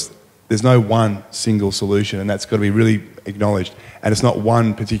 because there's no one single solution, and that's got to be really acknowledged. And it's not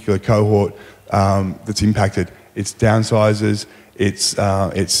one particular cohort that's impacted. It's downsizers, it's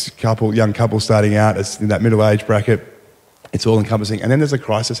young couples starting out, it's in that middle age bracket, it's all encompassing. And then there's the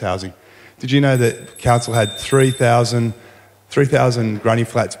crisis housing. Did you know that council had 3,000 granny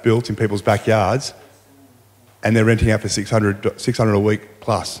flats built in people's backyards, and they're renting out for 600 a week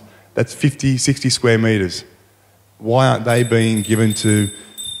plus? That's 50, 60 square metres. Why aren't they being given to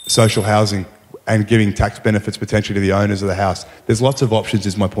social housing and giving tax benefits potentially to the owners of the house? There's lots of options,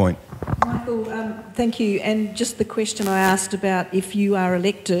 is my point. Michael, thank you. And just the question I asked about if you are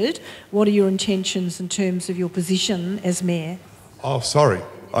elected, what are your intentions in terms of your position as mayor? Oh, sorry.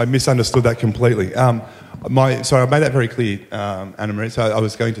 I misunderstood that completely. Sorry, I made that very clear, Anne Maria. So I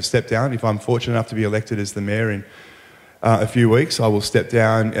was going to step down. If I'm fortunate enough to be elected as the mayor in a few weeks, I will step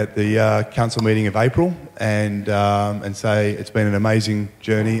down at the council meeting of April and say it's been an amazing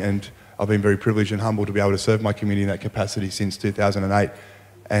journey, and I've been very privileged and humbled to be able to serve my community in that capacity since 2008.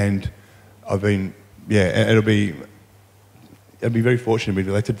 And I've been, it'll be very fortunate to be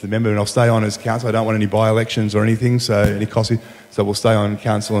elected to the member, and I'll stay on as council. I don't want any by-elections or anything, so any costly. So we'll stay on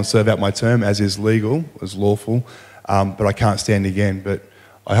council and serve out my term as is legal, as lawful, but I can't stand again. But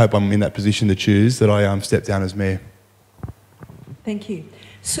I hope I'm in that position to choose that I step down as mayor. Thank you.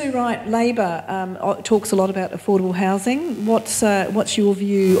 Sue Wright, Labor talks a lot about affordable housing. What's your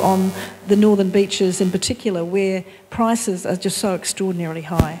view on the Northern Beaches in particular, where prices are just so extraordinarily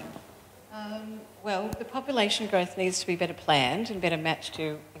high? Well, the population growth needs to be better planned and better matched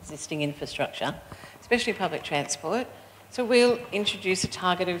to existing infrastructure, especially public transport. So we'll introduce a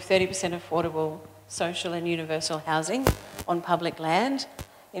target of 30% affordable social and universal housing on public land,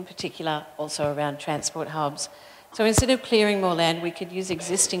 in particular also around transport hubs. So instead of clearing more land, we could use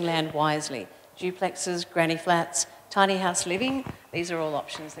existing land wisely. Duplexes, granny flats, tiny house living, these are all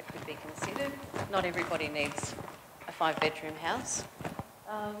options that could be considered. Not everybody needs a 5-bedroom house.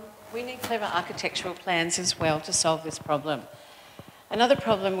 We need clever architectural plans as well to solve this problem. Another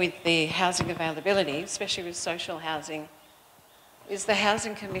problem with the housing availability, especially with social housing, is the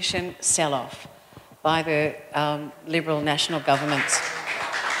Housing Commission sell-off by the Liberal national governments.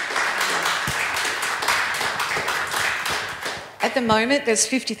 At the moment, there's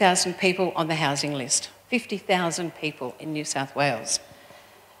 50,000 people on the housing list. 50,000 people in New South Wales.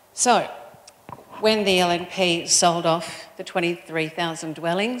 So, when the LNP sold off the 23,000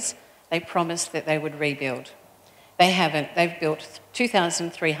 dwellings they promised that they would rebuild. They haven't. They've built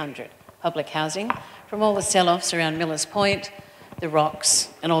 2,300 public housing from all the sell-offs around Millers Point, the Rocks,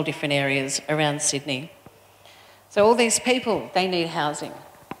 and all different areas around Sydney. So all these people, they need housing.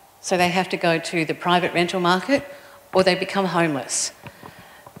 So they have to go to the private rental market or they become homeless.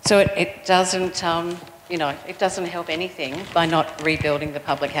 So it doesn't, it doesn't help anything by not rebuilding the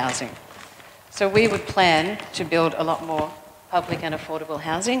public housing. So we would plan to build a lot more public and affordable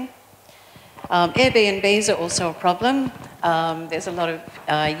housing. Airbnbs are also a problem. There's a lot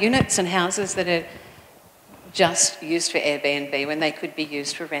of units and houses that are just used for Airbnb when they could be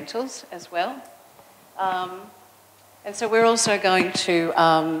used for rentals as well. And so we're also going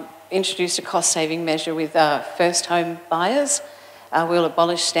to introduce a cost-saving measure with first home buyers. We'll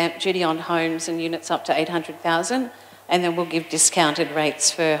abolish stamp duty on homes and units up to $800,000, and then we'll give discounted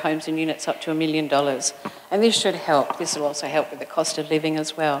rates for homes and units up to $1 million. And this should help. This will also help with the cost of living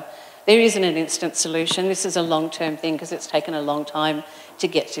as well. There isn't an instant solution. This is a long-term thing because it's taken a long time to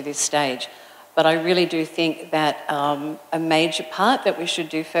get to this stage. But I really do think that a major part that we should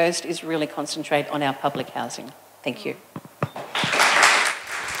do first is really concentrate on our public housing. Thank you.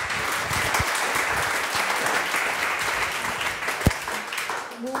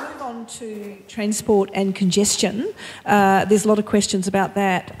 We'll move on to transport and congestion. There's a lot of questions about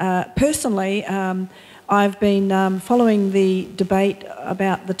that. Personally, I've been following the debate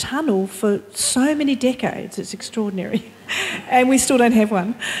about the tunnel for so many decades. It's extraordinary. And we still don't have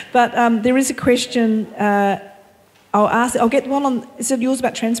one. But there is a question. I'll get one on. Is it yours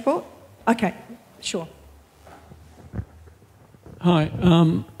about transport? Okay, sure. Hi.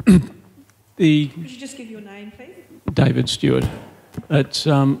 Could you just give your name, please? David Stewart. It's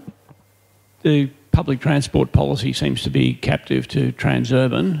the public transport policy seems to be captive to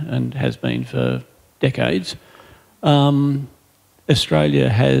Transurban and has been for decades. Australia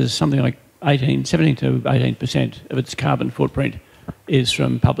has something like 17 to 18% of its carbon footprint is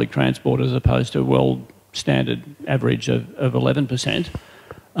from public transport as opposed to world standard average of 11%.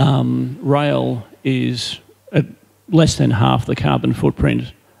 Rail is less than half the carbon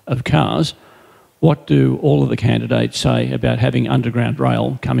footprint of cars. What do all of the candidates say about having underground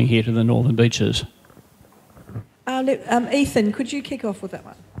rail coming here to the Northern Beaches? Ethan, could you kick off with that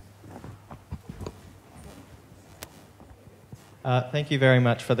one? Thank you very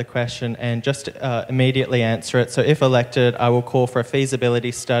much for the question, and just to immediately answer it. So if elected, I will call for a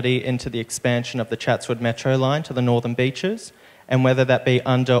feasibility study into the expansion of the Chatswood Metro line to the Northern Beaches, and whether that be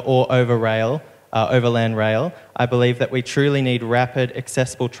under or over rail, overland rail. I believe that we truly need rapid,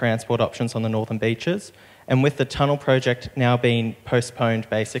 accessible transport options on the Northern Beaches. And with the tunnel project now being postponed,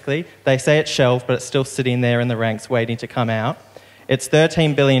 basically, they say it's shelved, but it's still sitting there in the ranks waiting to come out. It's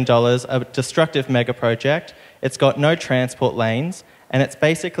 $13 billion, a destructive mega project. It's got no transport lanes, and it's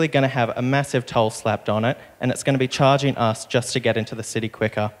basically going to have a massive toll slapped on it, and it's going to be charging us just to get into the city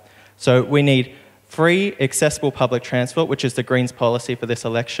quicker. So we need free, accessible public transport, which is the Greens policy for this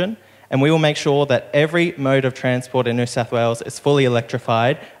election, and we will make sure that every mode of transport in New South Wales is fully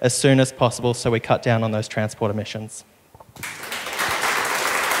electrified as soon as possible so we cut down on those transport emissions.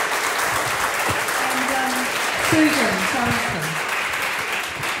 Susan Sorensen.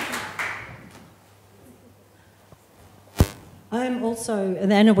 I am also,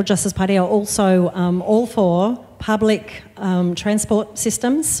 the Honourable Justice Party are also all for public transport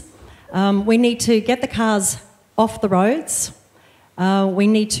systems. We need to get the cars off the roads. We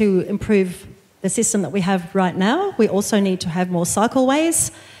need to improve the system that we have right now. We also need to have more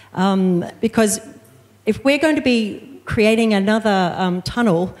cycleways because if we're going to be creating another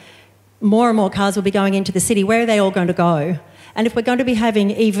tunnel, more and more cars will be going into the city. Where are they all going to go? And if we're going to be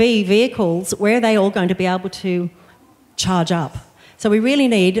having EV vehicles, where are they all going to be able to charge up? So we really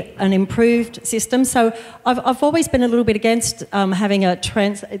need an improved system. So I've always been a little bit against having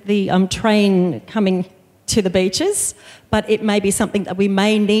the train coming to the beaches, but it may be something that we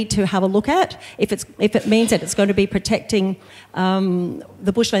may need to have a look at if it means that it's going to be protecting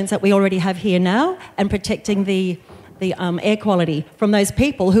the bushlands that we already have here now and protecting the air quality from those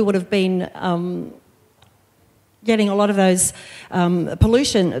people who would have been getting a lot of those the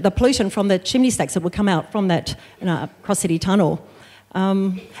pollution from the chimney stacks that would come out from that cross-city tunnel.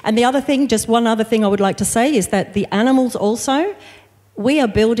 And the other thing, just one other thing I would like to say is that the animals also,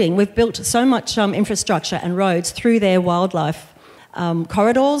 we've built so much infrastructure and roads through their wildlife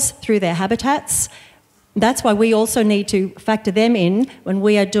corridors, through their habitats. That's why we also need to factor them in when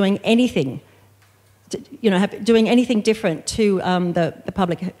we are doing anything, doing anything different to the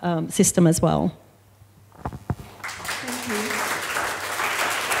public system as well.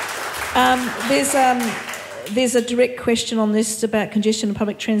 there's a direct question on this about congestion and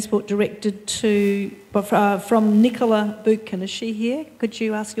public transport directed to from Nicola Buchan. Is she here? Could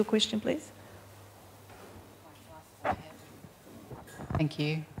you ask your question, please? Thank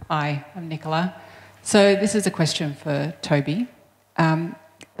you. Hi, I'm Nicola. So this is a question for Toby. The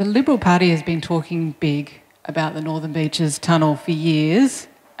Liberal Party has been talking big about the Northern Beaches tunnel for years,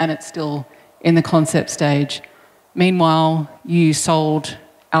 and it's still in the concept stage. Meanwhile, you sold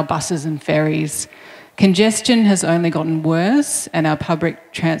our buses and ferries. Congestion has only gotten worse, and our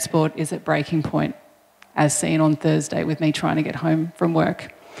public transport is at breaking point, as seen on Thursday with me trying to get home from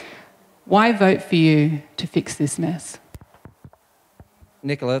work. Why vote for you to fix this mess?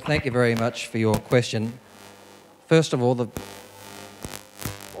 Nicola, thank you very much for your question. First of all,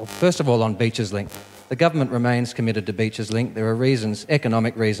 on Beaches Link, the government remains committed to Beaches Link. There are reasons,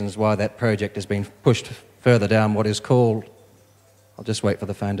 economic reasons, why that project has been pushed further down what is called, I'll just wait for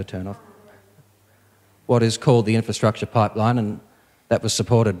the phone to turn off, what is called the infrastructure pipeline, and that was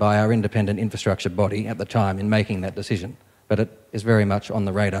supported by our independent infrastructure body at the time in making that decision. But it is very much on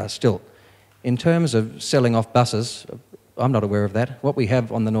the radar still. In terms of selling off buses, I'm not aware of that. What we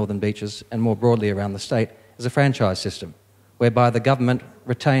have on the Northern Beaches and more broadly around the state is a franchise system whereby the government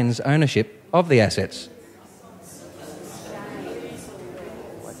retains ownership of the assets.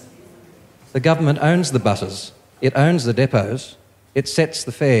 The government owns the buses, it owns the depots, it sets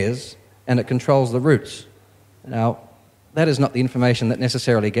the fares and it controls the routes. Now, that is not the information that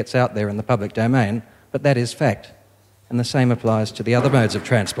necessarily gets out there in the public domain, but that is fact. And the same applies to the other modes of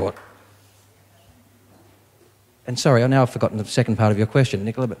transport. And sorry, I now have forgotten the second part of your question,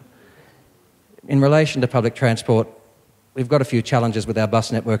 Nicola, but in relation to public transport, we've got a few challenges with our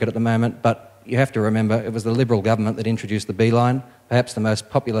bus network at the moment, but you have to remember it was the Liberal government that introduced the B-Line, perhaps the most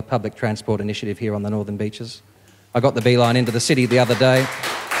popular public transport initiative here on the Northern Beaches. I got the B-Line into the city the other day.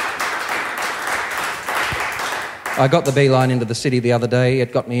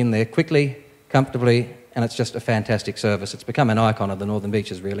 It got me in there quickly, comfortably, and it's just a fantastic service. It's become an icon of the Northern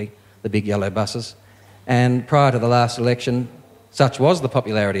Beaches, really, the big yellow buses. And prior to the last election, such was the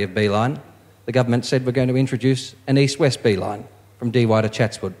popularity of B-Line, the government said we're going to introduce an east-west B-Line from Dee Why to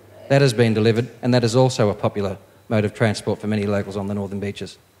Chatswood. That has been delivered, and that is also a popular mode of transport for many locals on the Northern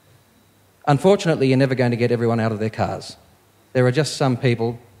Beaches. Unfortunately, you're never going to get everyone out of their cars. There are just some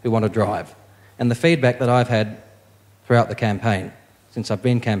people who want to drive. And the feedback that I've had throughout the campaign, since I've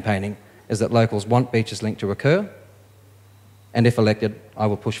been campaigning, is that locals want Beaches Link to occur, and if elected, I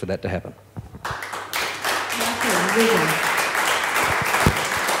will push for that to happen.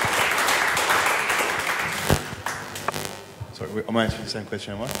 Sorry, I'm answering the same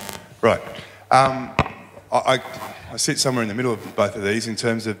question, am I? Right. I sit somewhere in the middle of both of these in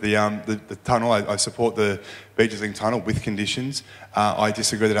terms of the tunnel. I support the Beaches Link tunnel with conditions. I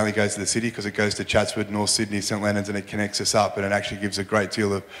disagree that it only goes to the city because it goes to Chatswood, North Sydney, St Leonards, and it connects us up, and it actually gives a great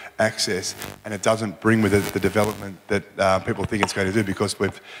deal of access, and it doesn't bring with it the development that people think it's going to do because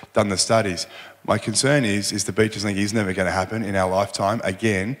we've done the studies. My concern is the Beaches Link is never going to happen in our lifetime,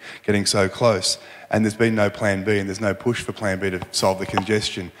 again, getting so close. And there's been no plan B, and there's no push for plan B to solve the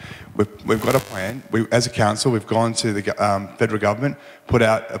congestion. We've got a plan. As a council, we've gone to the federal government, put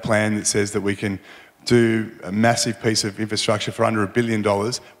out a plan that says that we can do a massive piece of infrastructure for under $1 billion,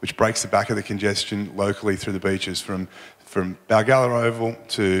 which breaks the back of the congestion locally through the beaches from Balgala Oval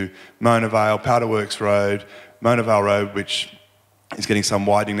to Mona Vale, Powder Works Road, Mona Vale Road, which is getting some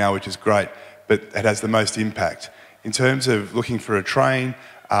widening now, which is great, but it has the most impact. In terms of looking for a train,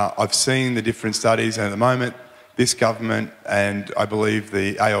 I've seen the different studies, and at the moment, this government and I believe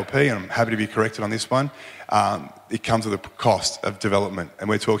the ALP, and I'm happy to be corrected on this one, it comes with a cost of development, and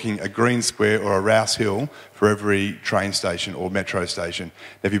we're talking a green square or a Rouse Hill for every train station or metro station.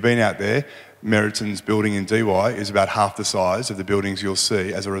 Now, if you've been out there, Meriton's building in DY is about half the size of the buildings you'll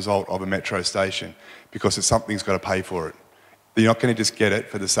see as a result of a metro station, because something's got to pay for it. You're not going to just get it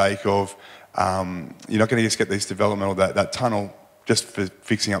for the sake of, you're not going to just get this development or that tunnel just for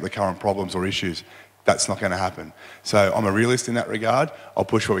fixing up the current problems or issues. That's not going to happen. So I'm a realist in that regard. I'll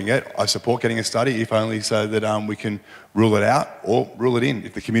push what we can get. I support getting a study, if only so that we can rule it out or rule it in.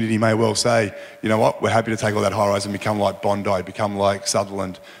 If the community may well say, you know what, we're happy to take all that high rise and become like Bondi, become like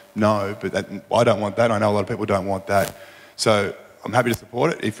Sutherland. No, but I don't want that. I know a lot of people don't want that. So I'm happy to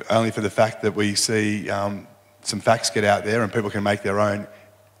support it, if only for the fact that we see some facts get out there and people can make their own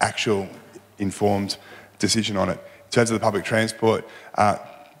actual informed decision on it. In terms of the public transport,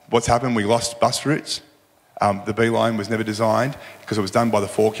 what's happened, we lost bus routes. The B-Line was never designed because it was done by the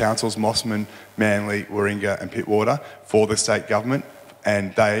four councils, Mossman, Manly, Warringah and Pittwater, for the state government,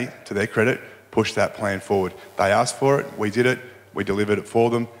 and they, to their credit, pushed that plan forward. They asked for it, we did it, we delivered it for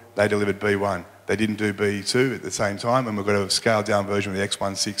them, they delivered B1. They didn't do B2 at the same time, and we've got a scaled-down version of the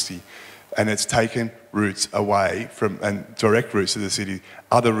X160. And it's taken routes away from, and direct routes to the city,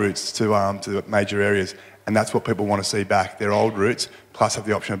 other routes to the major areas. And that's what people want to see back, their old routes, plus have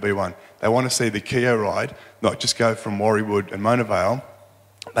the option of B1. They want to see the Kia ride not just go from Warriewood and Mona Vale,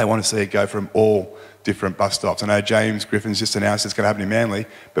 they want to see it go from all different bus stops. I know James Griffin's just announced it's going to happen in Manly,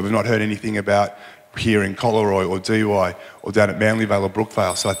 but we've not heard anything about here in Collaroy or DY or down at Manly Vale or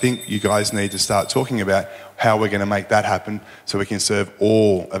Brookvale. So I think you guys need to start talking about how we're going to make that happen so we can serve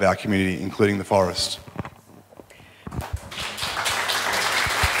all of our community, including the forest.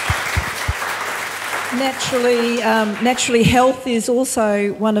 Naturally, health is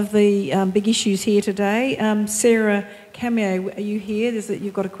also one of the big issues here today. Sarah Cameo, are you here?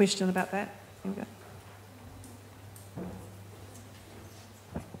 You've got a question about that? Here we go.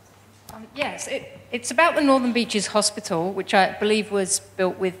 Yes, it's about the Northern Beaches Hospital, which I believe was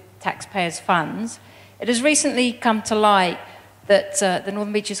built with taxpayers' funds. It has recently come to light that the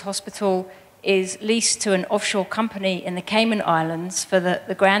Northern Beaches Hospital is leased to an offshore company in the Cayman Islands for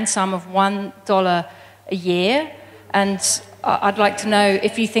the grand sum of $1 a year. And I'd like to know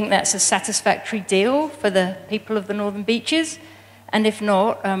if you think that's a satisfactory deal for the people of the Northern Beaches, and if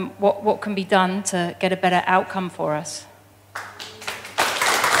not, what can be done to get a better outcome for us?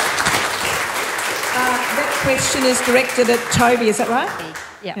 That question is directed at Toby, is that right?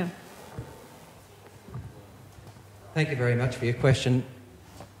 Yeah. Thank you very much for your question.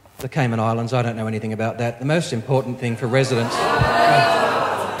 The Cayman Islands, I don't know anything about that. The most important thing for residents...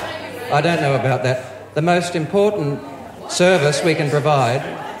 I don't know about that. The most important service we can provide...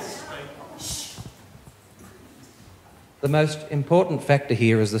 The most important factor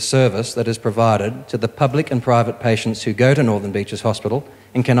here is the service that is provided to the public and private patients who go to Northern Beaches Hospital.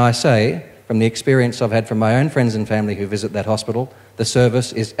 And can I say, from the experience I've had from my own friends and family who visit that hospital, the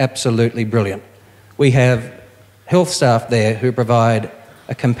service is absolutely brilliant. We have health staff there who provide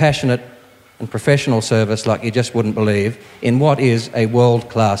a compassionate and professional service like you just wouldn't believe in what is a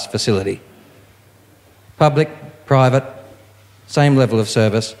world-class facility. Public, private, same level of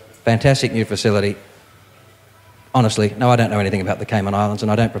service, fantastic new facility. Honestly, no, I don't know anything about the Cayman Islands and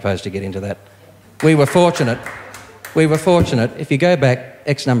I don't propose to get into that. We were fortunate, if you go back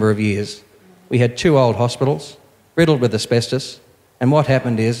X number of years, we had 2 old hospitals riddled with asbestos, and what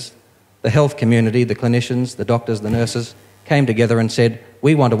happened is the health community, the clinicians, the doctors, the nurses, came together and said,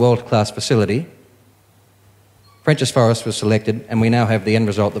 we want a world-class facility. French's Forest was selected, and we now have the end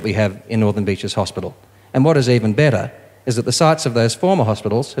result that we have in Northern Beaches Hospital. And what is even better is that the sites of those former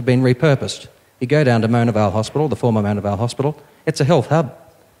hospitals have been repurposed. You go down to Mona Vale Hospital, the former Mona Vale Hospital, it's a health hub.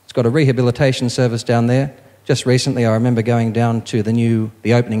 It's got a rehabilitation service down there. Just recently I remember going down to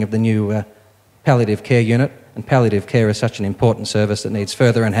the opening of the new palliative care unit, and palliative care is such an important service that needs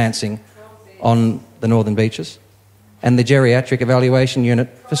further enhancing on the Northern Beaches. And the geriatric evaluation unit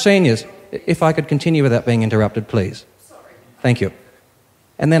for seniors. If I could continue without being interrupted, please. Thank you.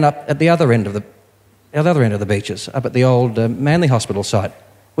 And then up at the other end of the beaches, up at the old Manly Hospital site,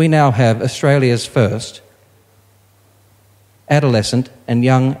 we now have Australia's first adolescent and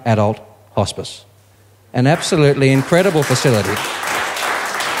young adult hospice. An absolutely incredible facility.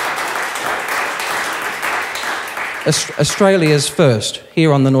 Australia's first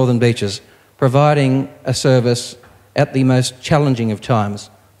here on the Northern Beaches, providing a service at the most challenging of times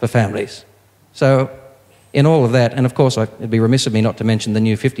for families. So in all of that, and of course it'd be remiss of me not to mention the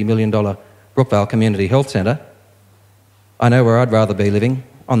new $50 million Brookvale Community Health Centre, I know where I'd rather be living,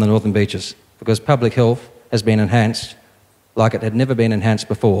 on the Northern Beaches, because public health has been enhanced like it had never been enhanced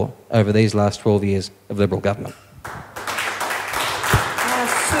before over these last 12 years of Liberal government.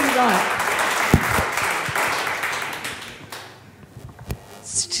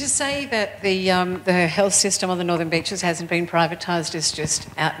 To say that the health system on the Northern Beaches hasn't been privatised is just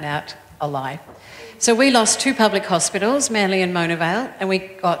out and out a lie. So we lost 2 public hospitals, Manly and Mona Vale, and we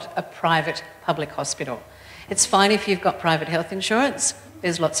got a private public hospital. It's fine if you've got private health insurance.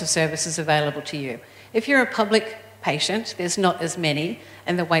 There's lots of services available to you. If you're a public patient, there's not as many,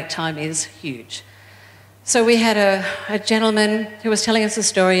 and the wait time is huge. So we had a gentleman who was telling us a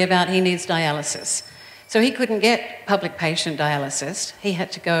story about he needs dialysis. So he couldn't get public patient dialysis. He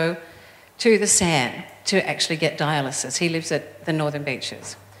had to go to the SAN to actually get dialysis. He lives at the Northern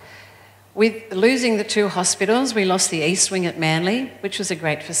Beaches. With losing the 2 hospitals, we lost the East Wing at Manly, which was a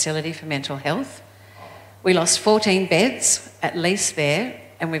great facility for mental health. We lost 14 beds at least there,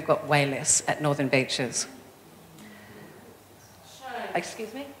 and we've got way less at Northern Beaches.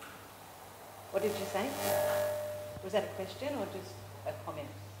 Excuse me? What did you say? Was that a question or just a comment?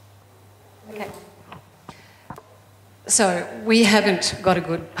 Okay. So we haven't got a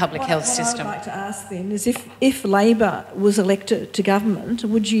good public health system. What I'd like to ask then is if Labor was elected to government,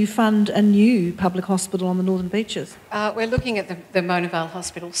 would you fund a new public hospital on the Northern Beaches? We're looking at the Mona Vale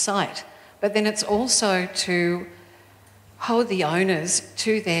Hospital site, but then it's also to hold the owners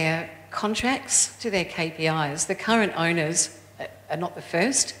to their contracts, to their KPIs. The current owners are not the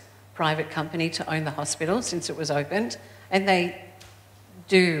first private company to own the hospital since it was opened, and they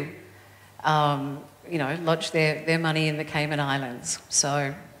do lodge their money in the Cayman Islands.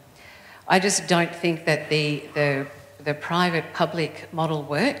 So I just don't think that the private-public model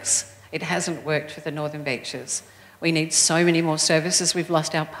works. It hasn't worked for the Northern Beaches. We need so many more services. We've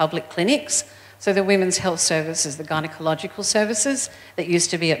lost our public clinics. So the women's health services, the gynaecological services that used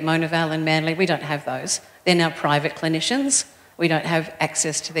to be at Mona Vale and Manly, we don't have those. They're now private clinicians. We don't have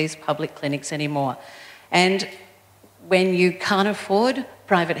access to these public clinics anymore. And when you can't afford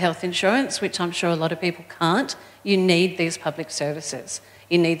private health insurance, which I'm sure a lot of people can't, you need these public services.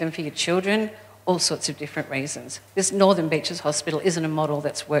 You need them for your children, all sorts of different reasons. This Northern Beaches Hospital isn't a model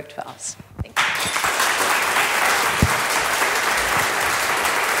that's worked for us. Thank you.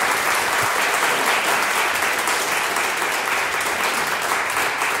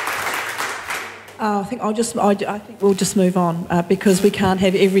 I think we'll just move on because we can't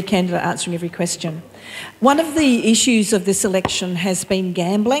have every candidate answering every question. One of the issues of this election has been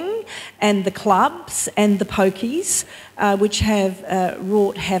gambling and the clubs and the pokies, which have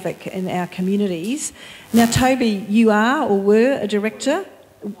wrought havoc in our communities. Now, Toby, you are or were a director.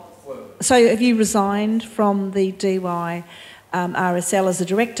 So have you resigned from the DY RSL as a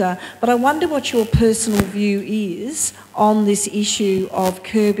director? But I wonder what your personal view is on this issue of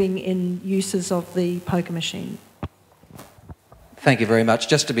curbing in uses of the poker machine. Thank you very much.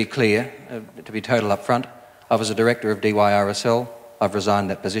 Just to be clear, to be total upfront, I was a director of DYRSL. I've resigned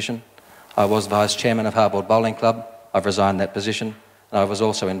that position. I was vice chairman of Harbord Bowling Club. I've resigned that position. And I was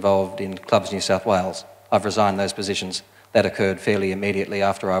also involved in Clubs New South Wales. I've resigned those positions. That occurred fairly immediately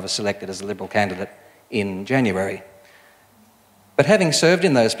after I was selected as a Liberal candidate in January. But having served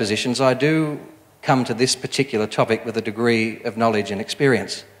in those positions, I do come to this particular topic with a degree of knowledge and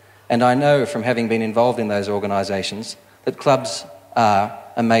experience. And I know from having been involved in those organisations that clubs are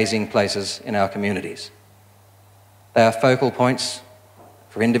amazing places in our communities. They are focal points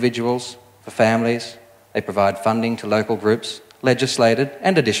for individuals, for families. They provide funding to local groups, legislated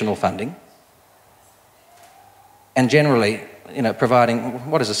and additional funding. And generally, providing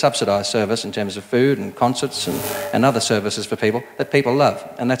what is a subsidised service in terms of food and concerts and other services for people that people love.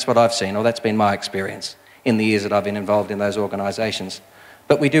 And that's what I've seen, or that's been my experience in the years that I've been involved in those organisations.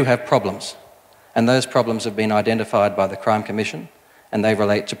 But we do have problems. And those problems have been identified by the Crime Commission, and they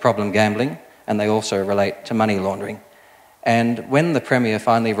relate to problem gambling, and they also relate to money laundering. And when the Premier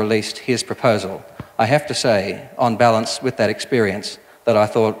finally released his proposal, I have to say, on balance with that experience, that I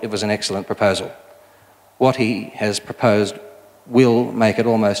thought it was an excellent proposal. What he has proposed will make it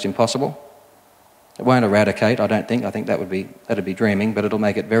almost impossible. It won't eradicate, I don't think. I think that'd be dreaming, but it'll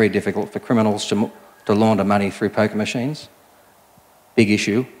make it very difficult for criminals to launder money through poker machines. Big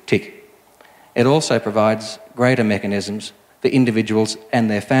issue, tick. It also provides greater mechanisms for individuals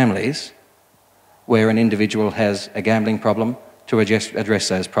and their families where an individual has a gambling problem to address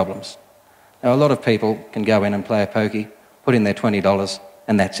those problems. Now, a lot of people can go in and play a pokey, put in their $20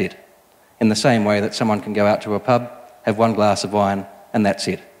 and that's it. In the same way that someone can go out to a pub, have one glass of wine and that's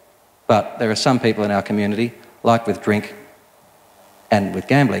it. But there are some people in our community, like with drink and with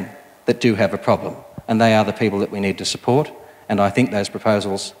gambling, that do have a problem. And they are the people that we need to support. And I think those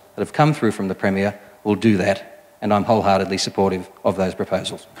proposals that have come through from the Premier will do that, and I'm wholeheartedly supportive of those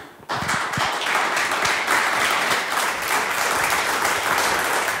proposals.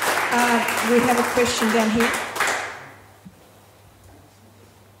 We have a question down here.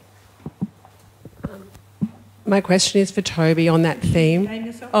 My question is for Toby on that theme. Name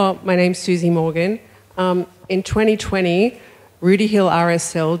yourself? Oh, my name's Susie Morgan. In 2020, Rooty Hill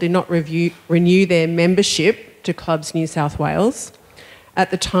RSL did not renew their membership to Clubs New South Wales. At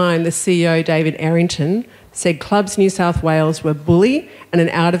the time, the CEO, David Errington, said Clubs New South Wales were bully and an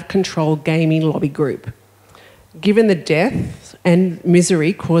out-of-control gaming lobby group. Given the death and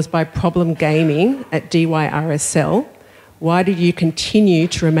misery caused by problem gaming at DYRSL, why did you continue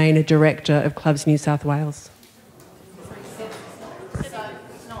to remain a director of Clubs New South Wales?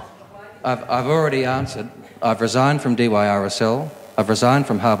 I've already answered. I've resigned from DYRSL. I've resigned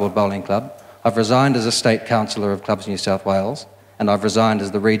from Harbord Bowling Club. I've resigned as a state councillor of Clubs New South Wales. And I've resigned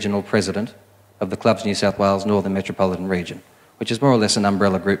as the regional president of the Clubs New South Wales Northern Metropolitan Region, which is more or less an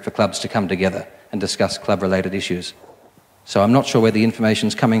umbrella group for clubs to come together and discuss club-related issues. So I'm not sure where the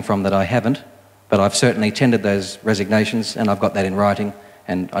information's coming from that I haven't, But I've certainly tendered those resignations, and I've got that in writing,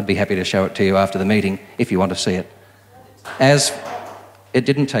 and I'd be happy to show it to you after the meeting if you want to see it. As it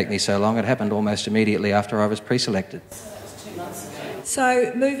didn't take me so long, it happened almost immediately after I was pre-selected.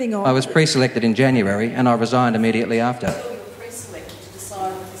 So, moving on. I was pre-selected in January, and I resigned immediately after.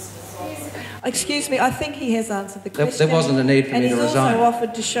 Excuse me, I think he has answered the question. There wasn't a need for me to resign. And he's also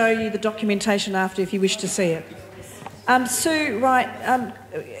offered to show you the documentation after if you wish to see it. Sue, right,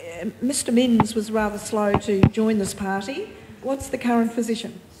 Mr Minns was rather slow to join this party. What's the current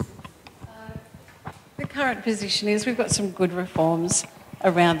position? The current position is we've got some good reforms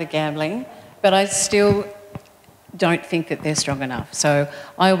around the gambling, but I still don't think that they're strong enough. So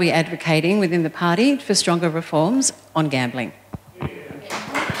I will be advocating within the party for stronger reforms on gambling.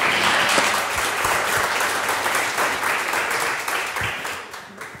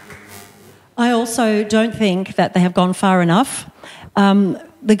 I also don't think that they have gone far enough.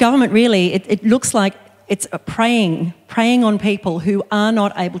 The government really, it looks like it's preying on people who are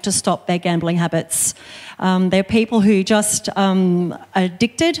not able to stop their gambling habits. They're people who just are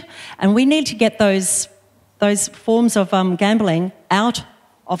addicted, and we need to get those forms of gambling out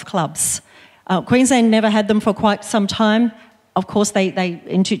of clubs. Queensland never had them for quite some time. Of course, they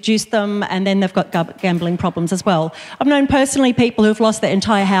introduced them, and then they've got gambling problems as well. I've known personally people who've lost their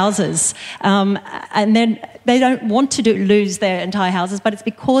entire houses, and then they don't want to lose their entire houses, but it's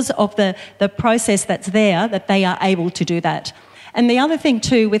because of the process that's there that they are able to do that. And the other thing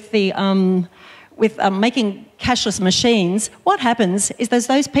too with the making cashless machines, what happens is there's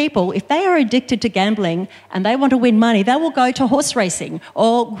those people, if they are addicted to gambling and they want to win money, they will go to horse racing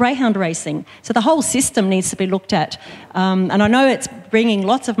or greyhound racing. So the whole system needs to be looked at. And I know it's bringing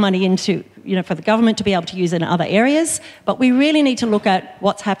lots of money into, for the government to be able to use it in other areas, but we really need to look at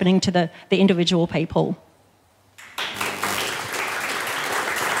what's happening to the individual people.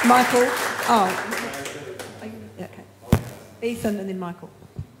 Michael? Okay. Ethan and then Michael.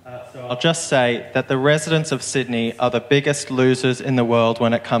 So I'll just say that the residents of Sydney are the biggest losers in the world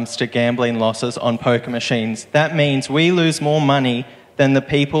when it comes to gambling losses on poker machines. That means we lose more money than the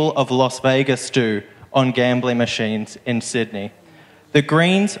people of Las Vegas do on gambling machines in Sydney. The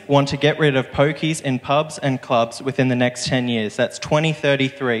Greens want to get rid of pokies in pubs and clubs within the next 10 years. That's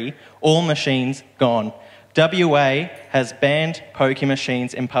 2033, all machines gone. WA has banned pokie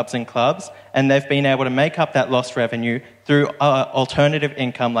machines in pubs and clubs, and they've been able to make up that lost revenue through alternative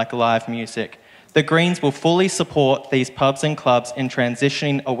income like live music. The Greens will fully support these pubs and clubs in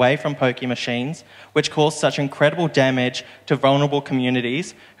transitioning away from pokie machines, which cause such incredible damage to vulnerable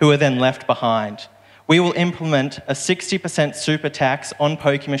communities who are then left behind. We will implement a 60% super tax on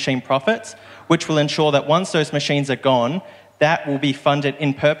pokie machine profits, which will ensure that once those machines are gone, that will be funded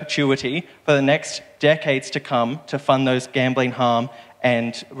in perpetuity for the next decades to come to fund those gambling harm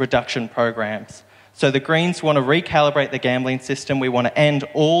and reduction programs. So the Greens want to recalibrate the gambling system. We want to end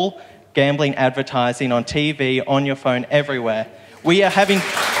all gambling advertising on TV, on your phone, everywhere. We are having...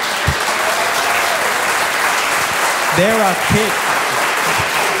 There are kids...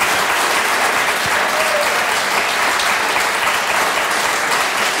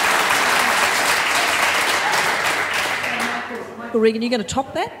 Michael Regan, are you going to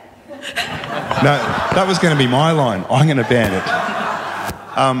top that? No, that was going to be my line. I'm going to ban it.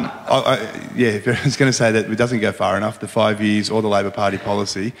 I was going to say that it doesn't go far enough, the 5 years or the Labor Party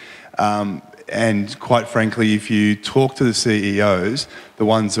policy. And quite frankly, if you talk to the CEOs, the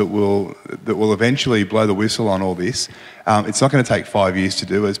ones that will eventually blow the whistle on all this, it's not going to take 5 years to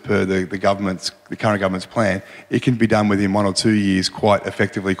do as per the current government's plan. It can be done within 1 or 2 years quite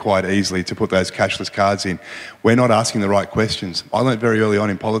effectively, quite easily to put those cashless cards in. We're not asking the right questions. I learned very early on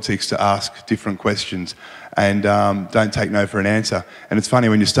in politics to ask different questions and don't take no for an answer. And it's funny,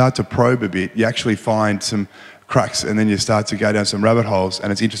 when you start to probe a bit, you actually find some cracks, and then you start to go down some rabbit holes,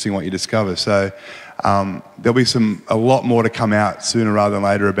 and it's interesting what you discover. So there'll be a lot more to come out sooner rather than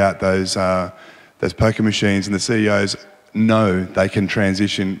later about those poker machines, and the CEOs know they can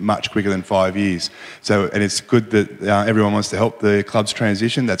transition much quicker than 5 years. So, and it's good that everyone wants to help the clubs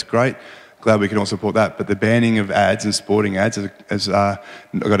transition. That's great. Glad we can all support that. But the banning of ads and sporting ads, I've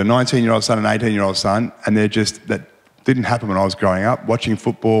got a 19-year-old son and an 18-year-old son, and that didn't happen when I was growing up. Watching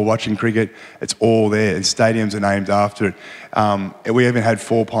football, watching cricket, it's all there. And stadiums are named after it. We even had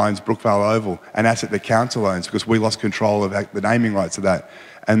Four Pines Brookvale Oval, an asset the council owns, because we lost control of the naming rights of that.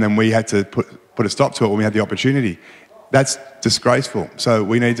 And then we had to put a stop to it when we had the opportunity. That's disgraceful. So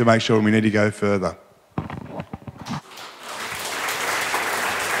we need to make sure, and we need to go further.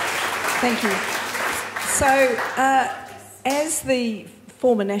 Thank you. So, as the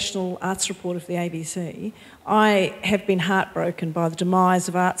former national arts reporter for the ABC, I have been heartbroken by the demise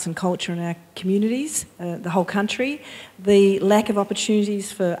of arts and culture in our communities, the whole country, the lack of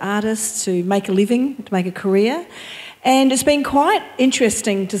opportunities for artists to make a living, to make a career. And it's been quite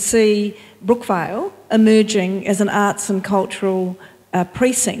interesting to see Brookvale emerging as an arts and cultural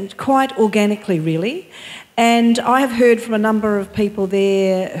precinct, quite organically really. And I have heard from a number of people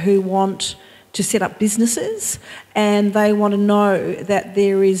there who want to set up businesses, and they want to know that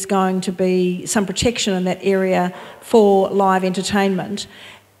there is going to be some protection in that area for live entertainment,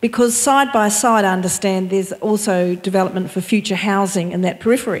 because side by side I understand there's also development for future housing in that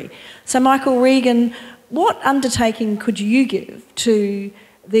periphery. So Michael Regan, what undertaking could you give to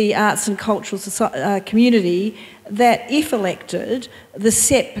the arts and cultural community that, if elected, the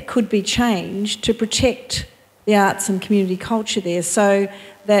SEP could be changed to protect the arts and community culture there, so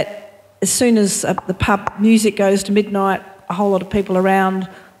that as soon as the pub music goes to midnight, a whole lot of people around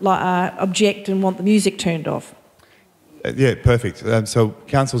object and want the music turned off? Yeah, perfect. So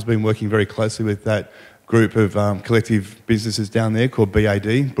Council's been working very closely with that group of collective businesses down there called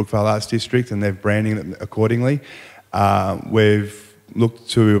BAD, Brookvale Arts District, and they're branding it accordingly. We've looked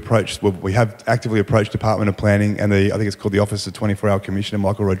to approach, well, we have actively approached Department of Planning and I think it's called the Office of 24-Hour Commissioner,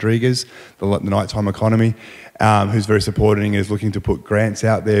 Michael Rodriguez, the nighttime economy, who's very supporting and is looking to put grants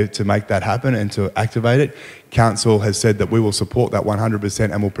out there to make that happen and to activate it. Council has said that we will support that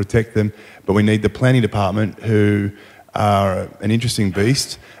 100% and will protect them, but we need the Planning Department, who are an interesting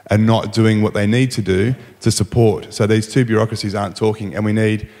beast and not doing what they need to do to support. So these two bureaucracies aren't talking, and we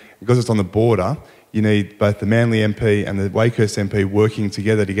need, because it's on the border, you need both the Manly MP and the Wakehurst MP working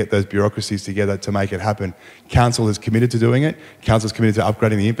together to get those bureaucracies together to make it happen. Council is committed to doing it. Council is committed to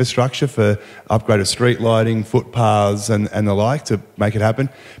upgrading the infrastructure for upgrade of street lighting, footpaths and the like to make it happen.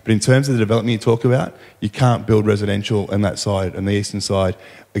 But in terms of the development you talk about, you can't build residential on that side, on the eastern side,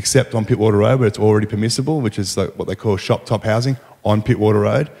 except on Pittwater Road where it's already permissible, which is like what they call shop top housing on Pittwater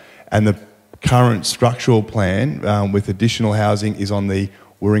Road. And the current structural plan with additional housing is on the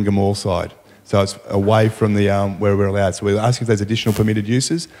Warringah Mall side. So it's away from the where we're allowed. So we're asking if there's additional permitted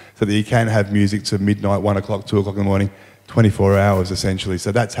uses so that you can have music to midnight, 1 o'clock, 2 o'clock in the morning, 24 hours essentially.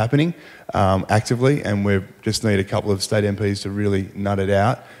 So that's happening actively, and we just need a couple of state MPs to really nut it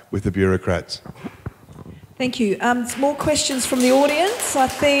out with the bureaucrats. Thank you. Some more questions from the audience. I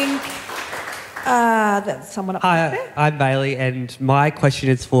think that's someone up there. Hi, I'm Bailey, and my question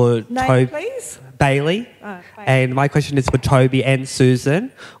is for Name, please. Bailey. And my question is for Toby and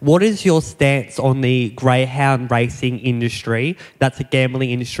Susan. What is your stance on the greyhound racing industry? That's a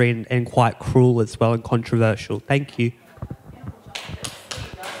gambling industry and quite cruel as well and controversial. Thank you.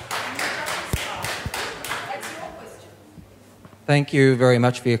 Thank you very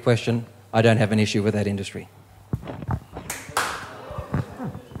much for your question. I don't have an issue with that industry.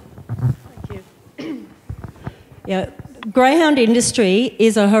 Thank you. Yeah. Greyhound industry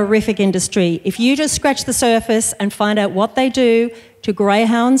is a horrific industry. If you just scratch the surface and find out what they do to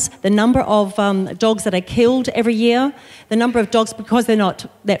greyhounds, the number of dogs that are killed every year, the number of dogs because they're not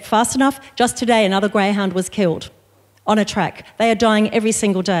that fast enough. Just today, another greyhound was killed on a track. They are dying every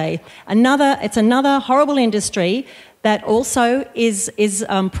single day. It's another horrible industry that also is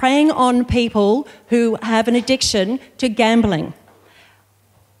preying on people who have an addiction to gambling.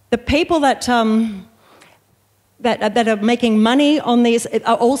 The people that are making money on these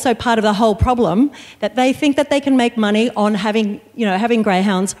are also part of the whole problem, that they think that they can make money on having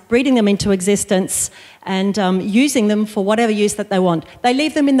greyhounds, breeding them into existence and using them for whatever use that they want. They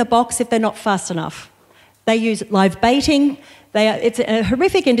leave them in the box if they're not fast enough. They use live baiting. It's a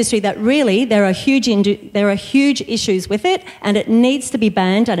horrific industry that really there are huge issues with it, and it needs to be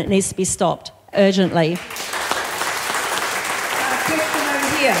banned and it needs to be stopped urgently. Question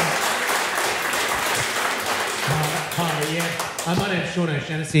over here. My name's Sean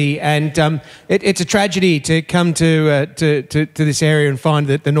O'Shannessy, and it's a tragedy to come to this area and find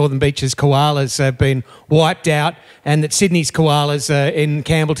that the Northern Beaches koalas have been wiped out, and that Sydney's koalas in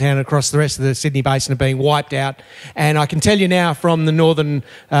Campbelltown and across the rest of the Sydney Basin are being wiped out. And I can tell you now from the northern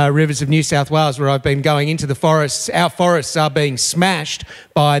rivers of New South Wales, where I've been going into the forests, our forests are being smashed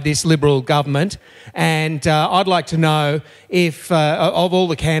by this Liberal government. And I'd like to know if, of all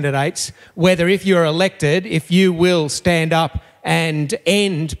the candidates, whether if you're elected, if you will stand up and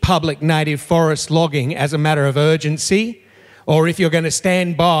end public native forest logging as a matter of urgency, or if you're going to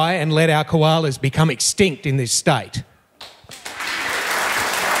stand by and let our koalas become extinct in this state.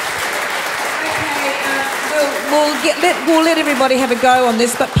 We'll let everybody have a go on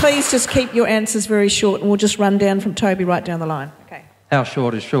this, but please just keep your answers very short, and we'll just run down from Toby right down the line. Okay. How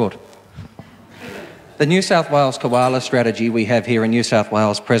short is short? The New South Wales koala strategy we have here in New South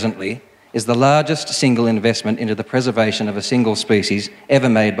Wales presently is the largest single investment into the preservation of a single species ever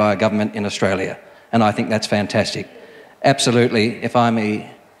made by a government in Australia. And I think that's fantastic. Absolutely, if I'm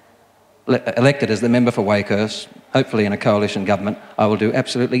elected as the member for Wakehurst, hopefully in a coalition government, I will do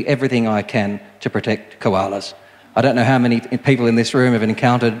absolutely everything I can to protect koalas. I don't know how many people in this room have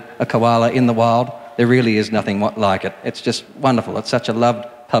encountered a koala in the wild. There really is nothing like it. It's just wonderful. It's such a loved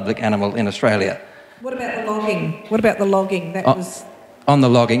public animal in Australia. What about the logging? What about the logging? That was... On the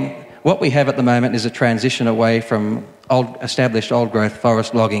logging, what we have at the moment is a transition away from established old-growth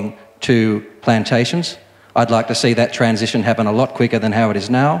forest logging to plantations. I'd like to see that transition happen a lot quicker than how it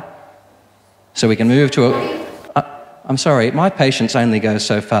is now, so we can move to a... I'm sorry, my patience only goes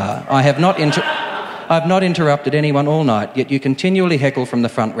so far. I've not interrupted anyone all night, yet you continually heckle from the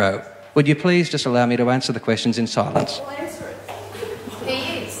front row. Would you please just allow me to answer the questions in silence? We'll answer it.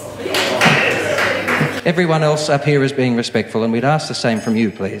 He is. Everyone else up here is being respectful, and we'd ask the same from you,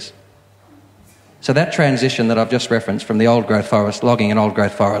 please. So that transition that I've just referenced from the old-growth forest, logging in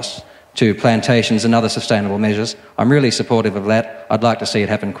old-growth forests, to plantations and other sustainable measures, I'm really supportive of that. I'd like to see it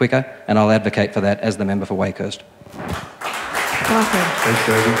happen quicker, and I'll advocate for that as the member for Wakehurst. Thanks,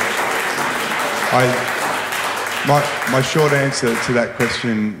 Toby. My short answer to that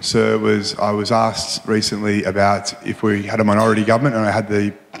question, sir, was I was asked recently about if we had a minority government and I had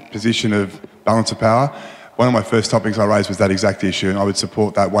the position of balance of power. One of my first topics I raised was that exact issue, and I would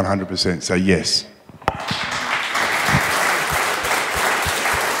support that 100%, so yes.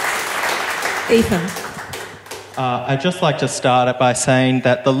 Ethan. I'd just like to start it by saying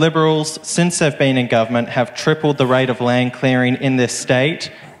that the Liberals, since they've been in government, have tripled the rate of land clearing in this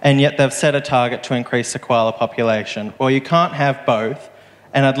state, and yet they've set a target to increase the koala population. Well, you can't have both,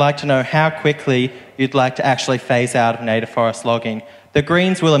 and I'd like to know how quickly you'd like to actually phase out of native forest logging. The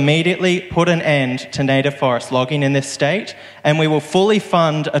Greens will immediately put an end to native forest logging in this state, and we will fully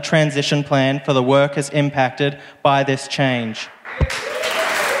fund a transition plan for the workers impacted by this change.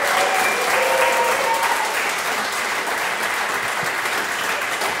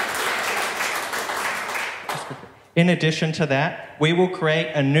 In addition to that, we will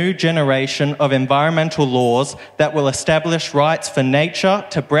create a new generation of environmental laws that will establish rights for nature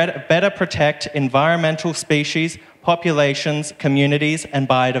to better protect environmental species, populations, communities and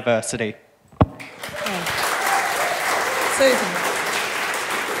biodiversity. Susan.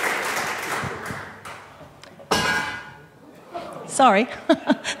 Sorry.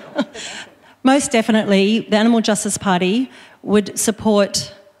 Most definitely, the Animal Justice Party would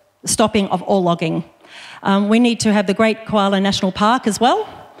support the stopping of all logging. We need to have the Great Koala National Park as well.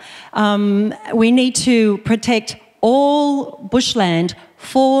 We need to protect all bushland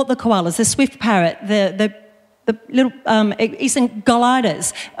for the koalas, the swift parrot, the little eastern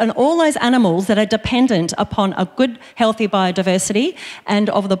gliders, and all those animals that are dependent upon a good, healthy biodiversity and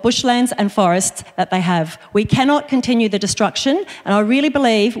of the bushlands and forests that they have. We cannot continue the destruction, and I really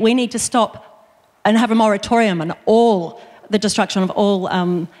believe we need to stop and have a moratorium on all the destruction of all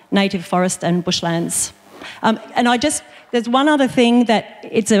native forest and bushlands. There's one other thing that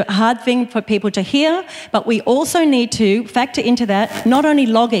it's a hard thing for people to hear, but we also need to factor into that not only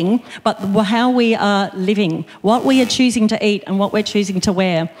logging, but how we are living, what we are choosing to eat and what we're choosing to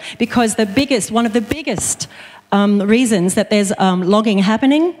wear. Because one of the biggest reasons that there's logging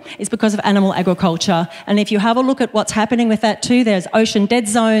happening is because of animal agriculture. And if you have a look at what's happening with that too, there's ocean dead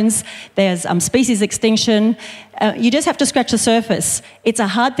zones, there's species extinction. You just have to scratch the surface. It's a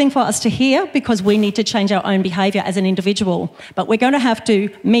hard thing for us to hear because we need to change our own behaviour as an individual. But we're going to have to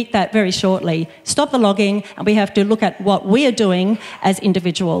meet that very shortly. Stop the logging, and we have to look at what we are doing as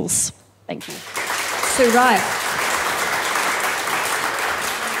individuals. Thank you. Sue Wright.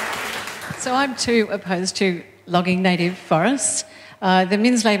 So I'm too opposed to logging native forests. The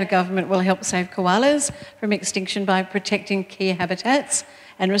Minns Labor government will help save koalas from extinction by protecting key habitats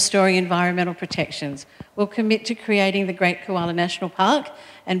and restoring environmental protections. We'll commit to creating the Great Koala National Park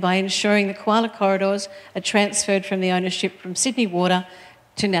and by ensuring the koala corridors are transferred from the ownership from Sydney Water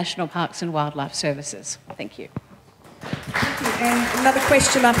to National Parks and Wildlife Services. Thank you. Thank you. And another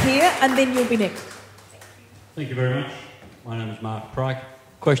question up here, and then you'll be next. Thank you very much. My name is Mark Pryke.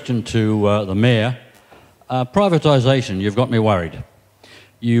 Question to the Mayor. Privatisation, you've got me worried.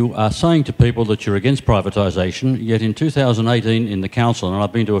 You are saying to people that you're against privatisation, yet in 2018 in the council, and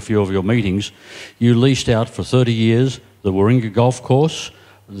I've been to a few of your meetings, you leased out for 30 years the Warringah Golf Course,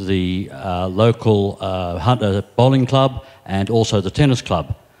 the local bowling club, and also the tennis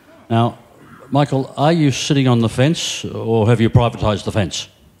club. Now, Michael, are you sitting on the fence, or have you privatised the fence?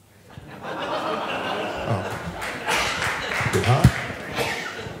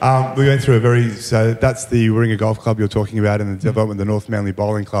 We went through so that's the Warringah Golf Club you're talking about and the development of the North Manly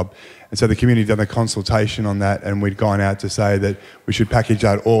Bowling Club. And so the community done a consultation on that, and we'd gone out to say that we should package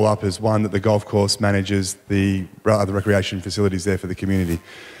that all up as one, that the golf course manages the other recreation facilities there for the community.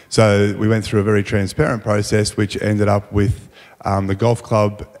 So we went through a very transparent process, which ended up with the golf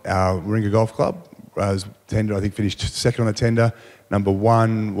club, our Warringah Golf Club, was tender, I think finished second on the tender. Number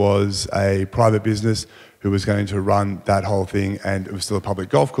one was a private business who was going to run that whole thing, and it was still a public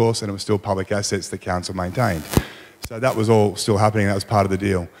golf course and it was still public assets that council maintained. So that was all still happening, that was part of the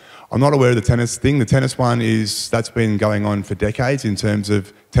deal. I'm not aware of the tennis thing. The tennis one that's been going on for decades in terms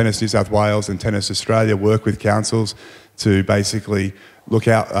of Tennis New South Wales and Tennis Australia work with councils to basically look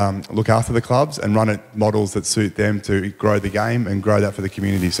after the clubs and run at models that suit them to grow the game and grow that for the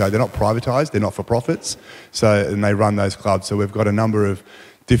community. So they're not privatised, they're not for profits, and they run those clubs. So we've got a number of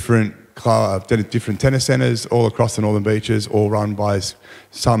different tennis centres all across the Northern Beaches, all run by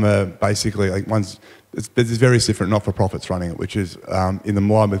some are basically like there's various different not-for-profits running it, which is in the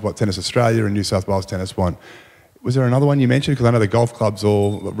line with what Tennis Australia and New South Wales Tennis want. Was there another one you mentioned? Because I know the golf clubs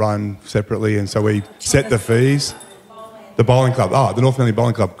all run separately, and so we set the fees. The bowling club, the North Manly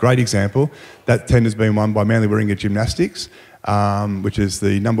Bowling Club, great example. That tender's been won by Manly Warringah Gymnastics, which is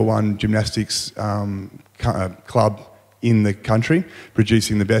the #1 gymnastics club in the country,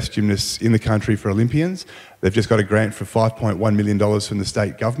 producing the best gymnasts in the country for Olympians. They've just got a grant for $5.1 million from the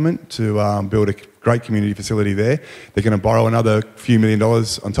state government to build a great community facility there. They're going to borrow another few $1 million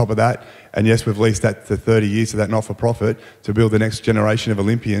on top of that. And yes, we've leased that for 30 years to that not-for-profit to build the next generation of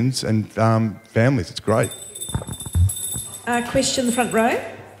Olympians and families. It's great. Question in the front row.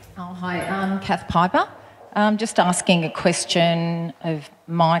 Oh, hi, I'm Kath Piper. Just asking a question of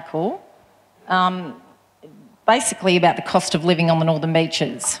Michael. Basically about the cost of living on the Northern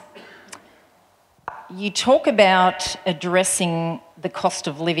Beaches. You talk about addressing the cost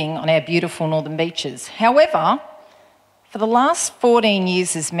of living on our beautiful Northern Beaches. However, for the last 14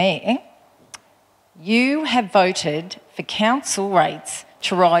 years as Mayor, you have voted for council rates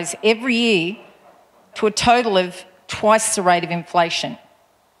to rise every year to a total of twice the rate of inflation.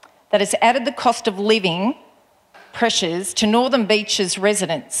 That has added the cost of living pressures to Northern Beaches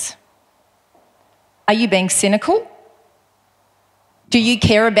residents. Are you being cynical? Do you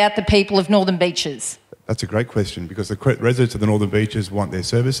care about the people of Northern Beaches? That's a great question, because the residents of the Northern Beaches want their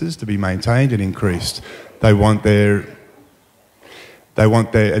services to be maintained and increased. So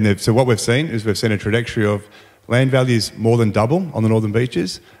what we've seen is we've seen a trajectory of land values more than double on the Northern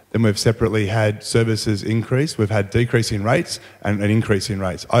Beaches. Then we've separately had services increase. We've had decrease in rates and an increase in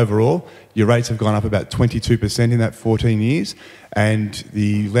rates. Overall, your rates have gone up about 22% in that 14 years, and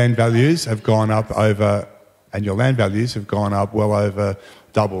the land values have gone up well over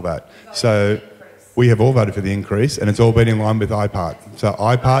double that. So we have all voted for the increase, and it's all been in line with IPART. So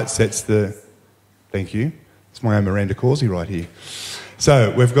IPART sets the... Thank you. It's my own Miranda Causey right here.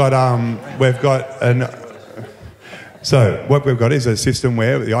 So So what we've got is a system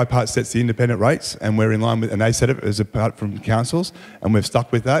where the IPART sets the independent rates, and we're in line with, and they set it as apart from councils, and we've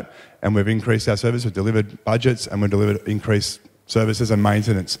stuck with that, and we've increased our service, we've delivered budgets, and we've delivered increased services and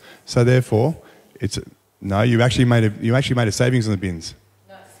maintenance. So therefore, you actually made a savings on the bins.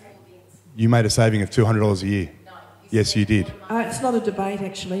 No, small bins. You made a saving of $200 a year. No, yes, you did. It's not a debate,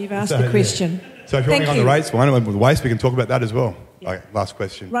 actually. You've asked the question. So if you're on the rates, with waste, we can talk about that as well. Yeah. Okay, last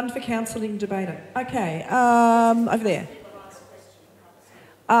question. Run for counselling debater. Okay, over there.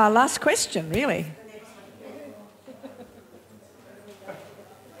 Last question, really.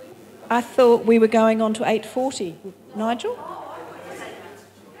 I thought we were going on to 8:40. Nigel?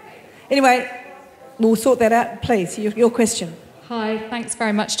 Anyway, we'll sort that out. Please, your question. Hi, thanks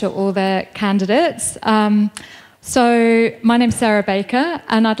very much to all the candidates. So my name's Sarah Baker,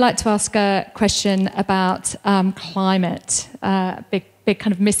 and I'd like to ask a question about climate. Big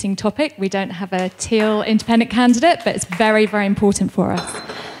kind of missing topic. We don't have a teal independent candidate, but it's very, very important for us.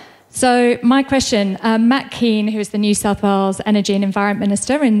 So my question, Matt Keane, who is the New South Wales Energy and Environment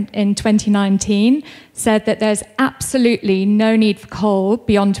Minister in 2019, said that there's absolutely no need for coal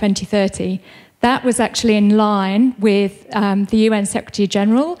beyond 2030. That was actually in line with the UN Secretary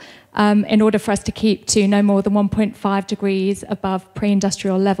General in order for us to keep to no more than 1.5 degrees above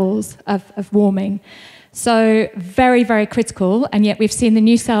pre-industrial levels of warming. So very, very critical, and yet we've seen the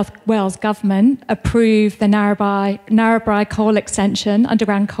New South Wales government approve the Narrabri coal extension,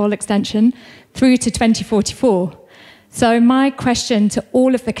 underground coal extension, through to 2044. So my question to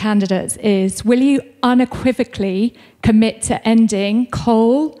all of the candidates is, will you unequivocally commit to ending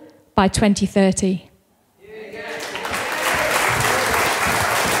coal by 2030?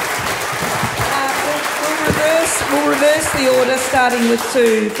 We'll reverse the order, starting with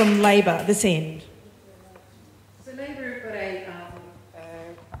Sue from Labor, this end. So Labor have got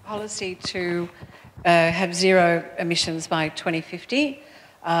a policy to have zero emissions by 2050.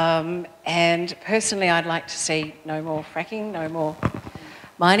 And personally, I'd like to see no more fracking, no more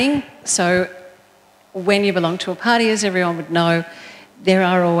mining. So when you belong to a party, as everyone would know, there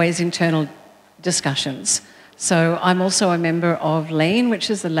are always internal discussions. So I'm also a member of LEAN, which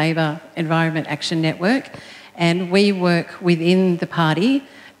is the Labor Environment Action Network, and we work within the party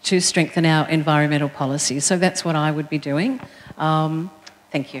to strengthen our environmental policies. So that's what I would be doing.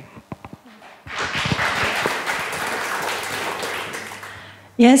 Thank you.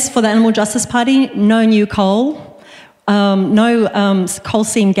 Yes, for the Animal Justice Party, no new coal. No coal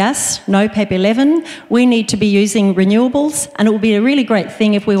seam gas, no PEP 11. We need to be using renewables, and it would be a really great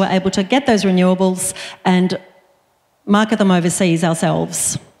thing if we were able to get those renewables and market them overseas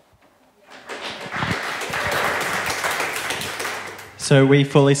ourselves. So we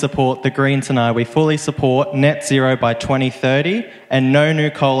fully support, the Greens and I, we fully support net zero by 2030 and no new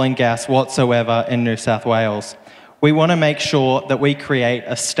coal and gas whatsoever in New South Wales. We want to make sure that we create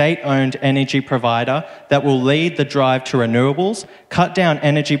a state-owned energy provider that will lead the drive to renewables, cut down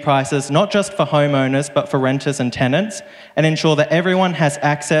energy prices not just for homeowners but for renters and tenants, and ensure that everyone has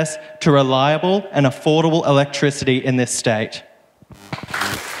access to reliable and affordable electricity in this state.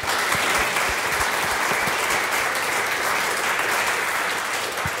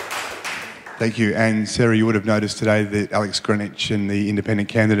 Thank you. And Sarah, you would have noticed today that Alex Greenwich and the independent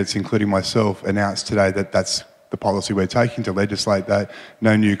candidates, including myself, announced today that that's the policy we're taking, to legislate that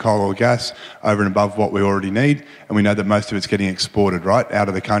no new coal or gas over and above what we already need. And we know that most of it's getting exported, right, out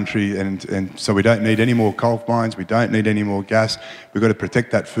of the country. And so we don't need any more coal mines, we don't need any more gas. We've got to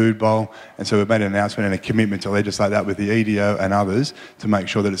protect that food bowl. And so we've made an announcement and a commitment to legislate that with the EDO and others to make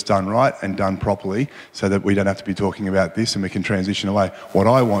sure that it's done right and done properly so that we don't have to be talking about this and we can transition away. What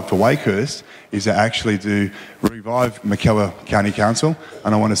I want for Wakehurst is to actually revive Mackellar County Council,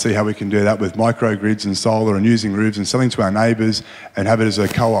 and I want to see how we can do that with microgrids and solar and using roofs and selling to our neighbours and have it as a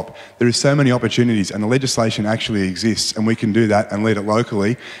co-op. There is so many opportunities, and the legislation actually exists, and we can do that and lead it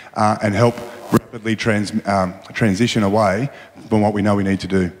locally and help rapidly transition away from what we know we need to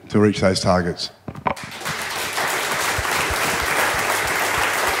do to reach those targets.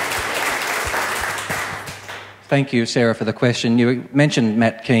 Thank you, Sarah, for the question. You mentioned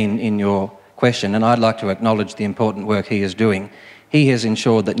Matt Keane in your question, and I'd like to acknowledge the important work he is doing. He has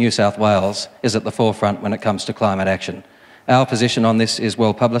ensured that New South Wales is at the forefront when it comes to climate action. Our position on this is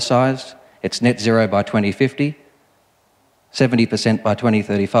well publicised. It's net zero by 2050, 70% by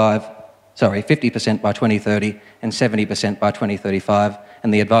 2035, 50% by 2030 and 70% by 2035,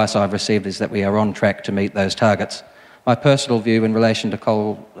 and the advice I've received is that we are on track to meet those targets. My personal view in relation to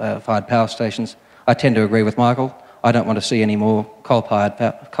coal-fired power stations, I tend to agree with Michael. I don't want to see any more coal-fired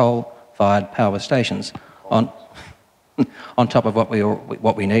power stations on top of what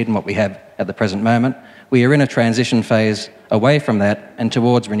we need and what we have at the present moment. We are in a transition phase away from that and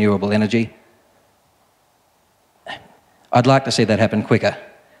towards renewable energy. I'd like to see that happen quicker.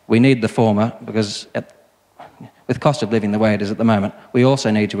 We need the former because with cost of living the way it is at the moment, we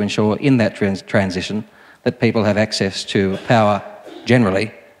also need to ensure in that transition that people have access to power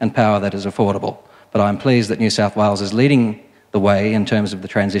generally and power that is affordable. But I'm pleased that New South Wales is leading the way in terms of the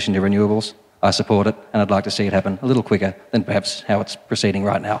transition to renewables. I support it, and I'd like to see it happen a little quicker than perhaps how it's proceeding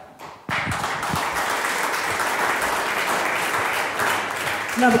right now.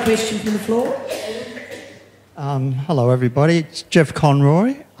 Another question from the floor. Hello everybody, it's Jeff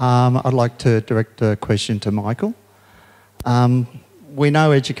Conroy. I'd like to direct a question to Michael. We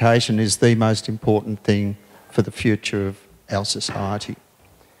know education is the most important thing for the future of our society.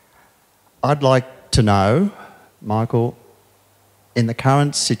 I'd like to know, Michael, in the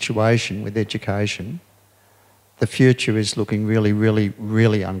current situation with education, the future is looking really, really,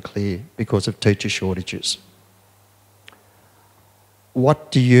 really unclear because of teacher shortages.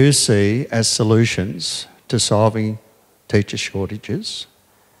 What do you see as solutions to solving teacher shortages?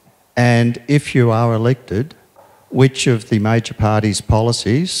 And if you are elected, which of the major parties'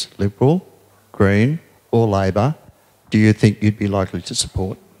 policies, Liberal, Green or Labor, do you think you'd be likely to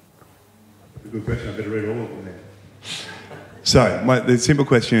support? Good question. I better read all of them then. So, the simple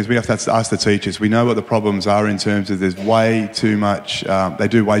question is we have to ask the teachers. We know what the problems are in terms of there's way too much, they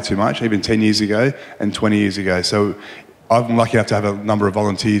do way too much, even 10 years ago and 20 years ago. So I'm lucky enough to have a number of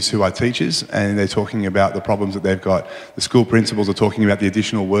volunteers who are teachers, and they're talking about the problems that they've got. The school principals are talking about the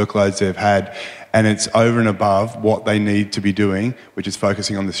additional workloads they've had, and it's over and above what they need to be doing, which is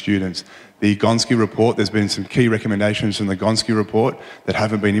focusing on the students. The Gonski report, there's been some key recommendations from the Gonski report that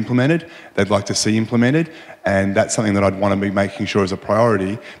haven't been implemented, they'd like to see implemented, and that's something that I'd want to be making sure is a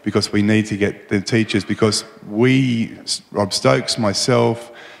priority, because we need to get the teachers, because we, Rob Stokes,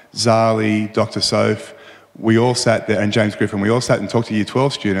 myself, Zali, Dr. Soph, we all sat there, and James Griffin, we all sat and talked to Year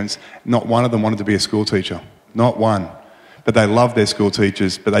 12 students. Not one of them wanted to be a school teacher. Not one. But they loved their school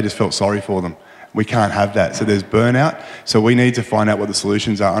teachers, but they just felt sorry for them. We can't have that. So there's burnout. So we need to find out what the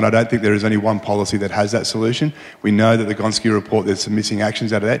solutions are. And I don't think there is only one policy that has that solution. We know that the Gonski report, there's some missing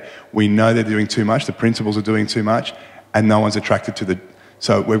actions out of that. We know they're doing too much. The principals are doing too much. And no one's attracted to the...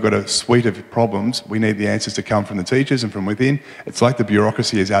 So we've got a suite of problems. We need the answers to come from the teachers and from within. It's like the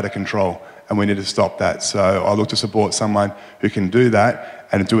bureaucracy is out of control, and we need to stop that. So I look to support someone who can do that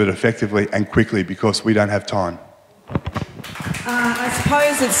and do it effectively and quickly, because we don't have time. I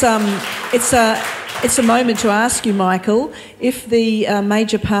suppose it's a moment to ask you, Michael, if the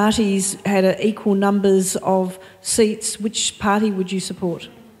major parties had equal numbers of seats, which party would you support?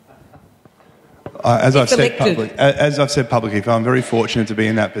 As I've said publicly, if I'm very fortunate to be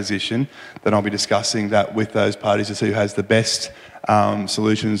in that position, then I'll be discussing that with those parties to see who has the best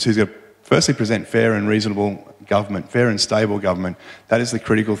solutions, who's going to firstly present fair and reasonable government, fair and stable government. That is the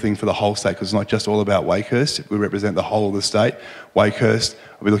critical thing for the whole state, because it's not just all about Wakehurst. We represent the whole of the state. Wakehurst,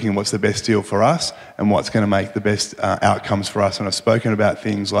 we'll be looking at what's the best deal for us and what's going to make the best outcomes for us. And I've spoken about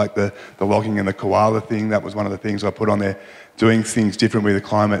things like the logging and the koala thing. That was one of the things I put on there, doing things differently with the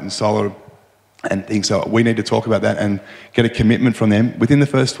climate and solar and things. So we need to talk about that and get a commitment from them within the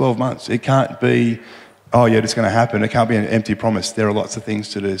first 12 months. It can't be, oh yeah, it's going to happen. It can't be an empty promise. There are lots of things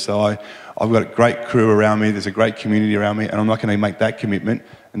to do. So I've got a great crew around me. There's a great community around me, and I'm not going to make that commitment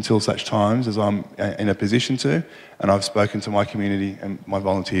until such times as I'm in a position to, and I've spoken to my community and my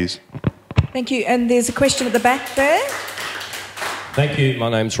volunteers. Thank you. And there's a question at the back there. Thank you.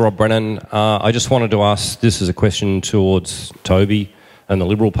 My name's Rob Brennan. I just wanted to ask, this is a question towards Toby and the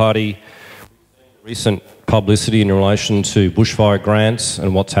Liberal Party. Recent publicity in relation to bushfire grants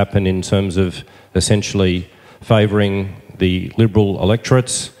and what's happened in terms of essentially favouring the Liberal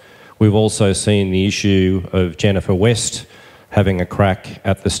electorates. We've also seen the issue of Jennifer West having a crack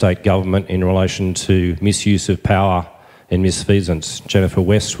at the state government in relation to misuse of power and misfeasance. Jennifer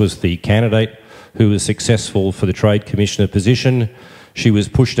West was the candidate who was successful for the Trade Commissioner position. She was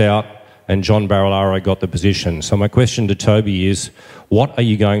pushed out and John Barilaro got the position. So my question to Toby is, what are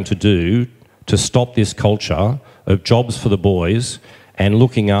you going to do to stop this culture of jobs for the boys and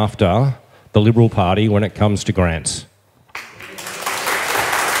looking after the Liberal Party when it comes to grants?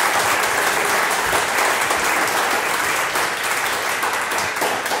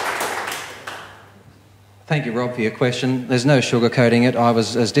 Thank you, Rob, for your question. There's no sugarcoating it. I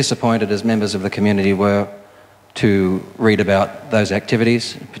was as disappointed as members of the community were to read about those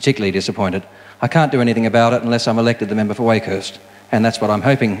activities, particularly disappointed. I can't do anything about it unless I'm elected the member for Wakehurst, and that's what I'm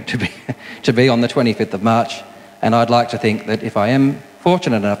hoping to be on the 25th of March. And I'd like to think that if I am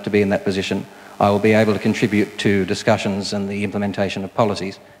fortunate enough to be in that position, I will be able to contribute to discussions and the implementation of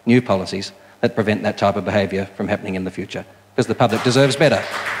policies, new policies, that prevent that type of behaviour from happening in the future, because the public deserves better.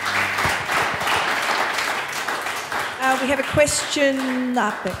 We have a question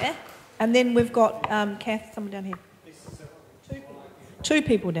up there, and then we've got Kath, someone down here. Two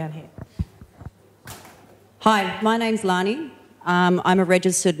people down here. Hi, my name's Lani. I'm a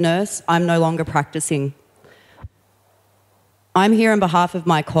registered nurse. I'm no longer practicing. I'm here on behalf of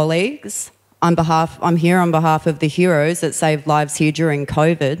my colleagues. I'm here on behalf of the heroes that saved lives here during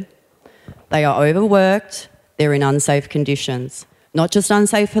COVID. They are overworked. They're in unsafe conditions. Not just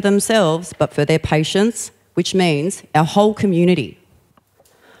unsafe for themselves, but for their patients, which means our whole community.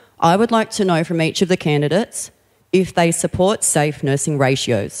 I would like to know from each of the candidates if they support safe nursing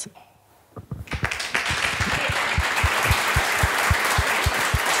ratios.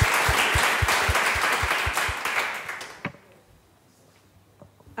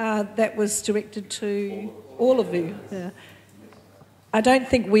 That was directed to all of you. Yeah. I don't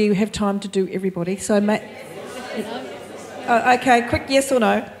think we have time to do everybody, so... okay, quick yes or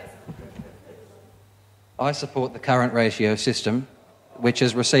no. I support the current ratio system, which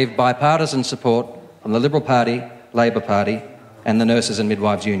has received bipartisan support from the Liberal Party, Labor Party and the Nurses and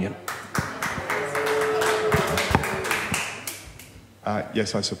Midwives Union.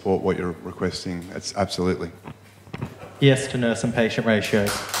 Yes, I support what you're requesting. It's absolutely. Yes to nurse and patient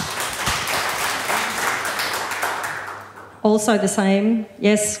ratios. Also the same,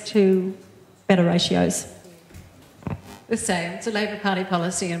 yes to better ratios. The same. It's a Labor Party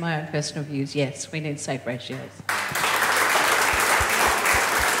policy and my own personal views. Yes, we need safe ratios.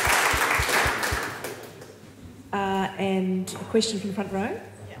 And a question from the front row.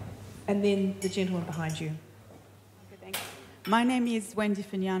 Yeah. And then the gentleman behind you. Okay, thanks. My name is Wendy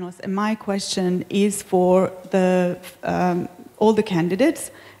Finianos, and my question is for the all the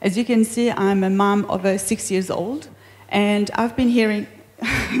candidates. As you can see, I'm a mum of a 6 years old, and I've been hearing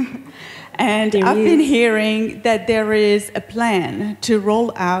that there is a plan to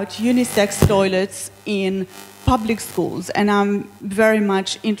roll out unisex toilets in public schools, and I'm very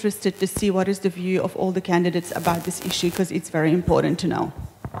much interested to see what is the view of all the candidates about this issue, because it's very important to know.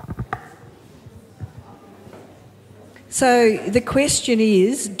 So the question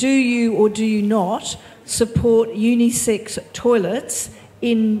is, do you or do you not support unisex toilets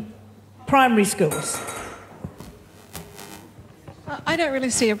in primary schools? I don't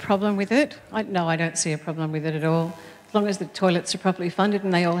really see a problem with it. No, I don't see a problem with it at all. As long as the toilets are properly funded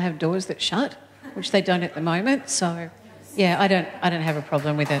and they all have doors that shut, which they don't at the moment. So, yeah, I don't have a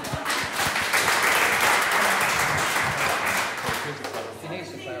problem with it.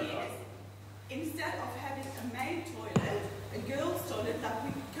 Instead of having a main toilet, a girls' toilet that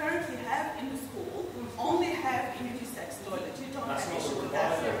we currently have in the school, only have a unisex toilet. You don't have issue with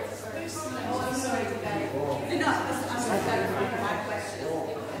that.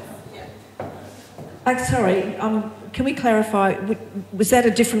 Sorry, can we clarify, was that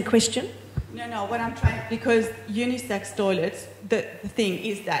a different question? No, what I'm trying, because unisex toilets, the thing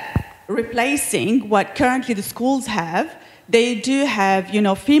is that replacing what currently the schools have, they do have,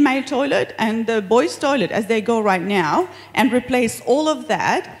 female toilet and the boys' toilet as they go right now, and replace all of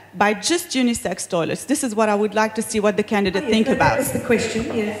that by just unisex toilets. This is what I would like to see what the candidate think about. That's the question,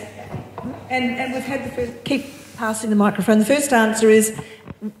 yes. And we've had the first, keep passing the microphone. The first answer is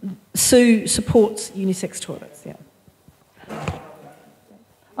Sue supports unisex toilets, yeah.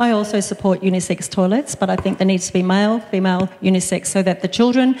 I also support unisex toilets, but I think there needs to be male, female, unisex, so that the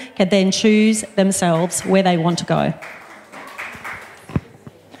children can then choose themselves where they want to go.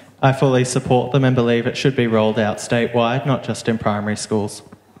 I fully support them and believe it should be rolled out statewide, not just in primary schools.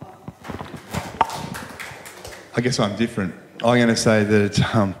 I guess I'm different. I'm going to say that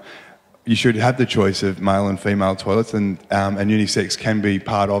you should have the choice of male and female toilets, and unisex can be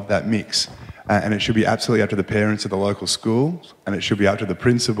part of that mix. And it should be absolutely up to the parents of the local schools, and it should be up to the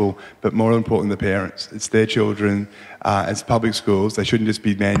principal, but more importantly, the parents. It's their children. As public schools, they shouldn't just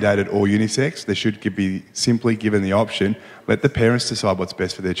be mandated all unisex. They should be simply given the option. Let the parents decide what's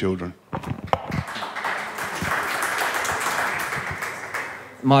best for their children.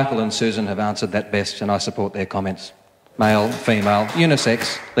 Michael and Susan have answered that best, and I support their comments. Male, female,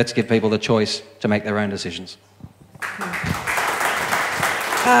 unisex, let's give people the choice to make their own decisions.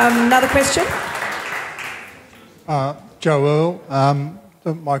 Another question? Joe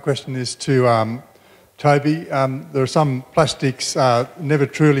Earl. My question is to Toby. There are some plastics never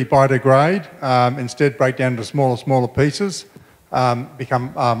truly biodegrade, instead break down into smaller pieces,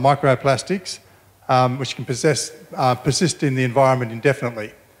 become microplastics, which can persist in the environment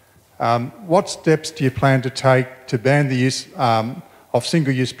indefinitely. What steps do you plan to take to ban the use of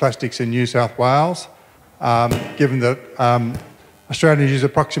single-use plastics in New South Wales, given that Australians use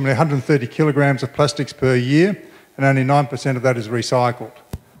approximately 130 kilograms of plastics per year, and only 9% of that is recycled?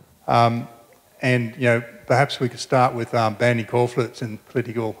 And perhaps we could start with banning cornflakes in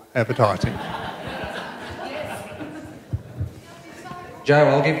political advertising.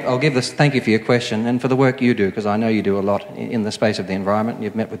 Joe, I'll give this. Thank you for your question and for the work you do, because I know you do a lot in the space of the environment. And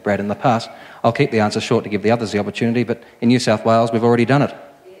you've met with Brad in the past. I'll keep the answer short to give the others the opportunity, but in New South Wales we've already done it.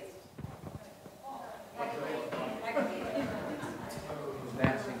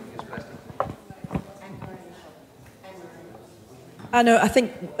 No, I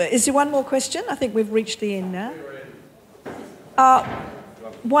think, is there one more question? I think we've reached the end now.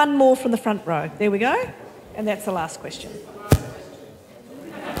 One more from the front row. There we go. And that's the last question.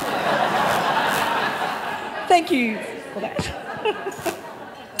 Thank you for that.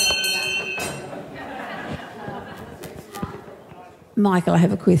 Michael, I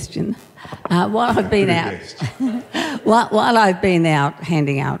have a question. While I've been out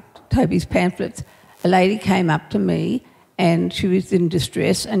handing out Toby's pamphlets, a lady came up to me and she was in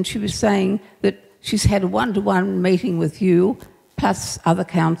distress, and she was saying that she's had a one-to-one meeting with you plus other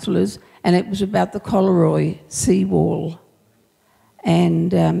councillors, and it was about the Collaroy seawall.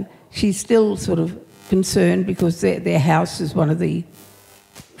 And she's still sort of concerned because their house is one of the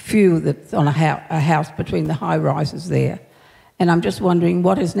few that's on a house between the high rises there. And I'm just wondering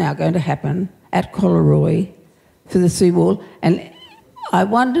what is now going to happen at Collaroy for the seawall. And I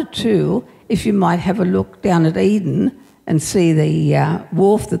wonder too if you might have a look down at Eden and see the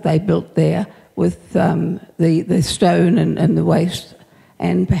wharf that they built there with the stone and the waste,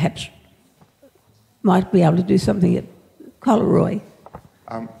 and perhaps might be able to do something at Collaroy.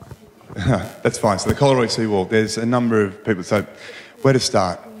 That's fine. So the Collaroy seawall, there's a number of people. So where to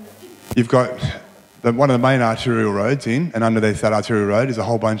start? You've got one of the main arterial roads in, and underneath that arterial road is a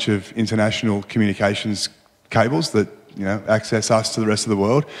whole bunch of international communications cables that access us to the rest of the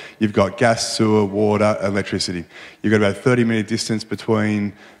world. You've got gas, sewer, water, electricity. You've got about a 30-minute distance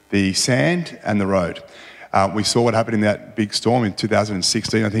between the sand and the road. We saw what happened in that big storm in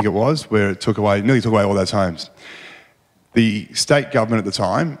 2016, I think it was, where it nearly took away all those homes. The state government at the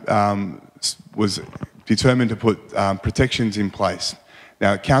time was determined to put protections in place.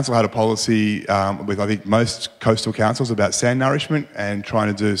 Now, council had a policy with, I think, most coastal councils about sand nourishment and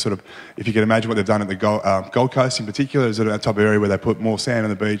trying to do sort of, if you can imagine what they've done at the Gold Coast in particular, is that type of area where they put more sand on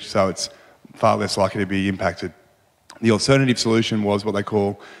the beach, so it's far less likely to be impacted. The alternative solution was what they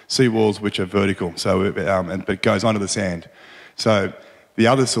call seawalls, which are vertical, so but it goes under the sand. So the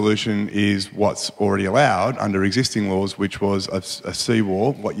other solution is what's already allowed under existing laws, which was a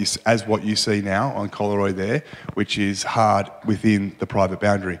seawall, what you see now on Collaroy there, which is hard within the private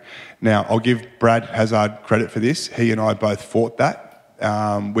boundary. Now, I'll give Brad Hazard credit for this. He and I both fought that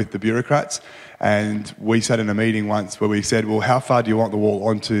with the bureaucrats, and we sat in a meeting once where we said, well, how far do you want the wall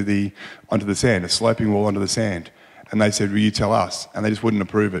onto the sand, a sloping wall onto the sand? And they said, well, you tell us. And they just wouldn't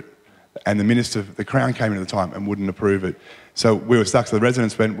approve it. And the Minister, the Crown came in at the time and wouldn't approve it. So we were stuck. So the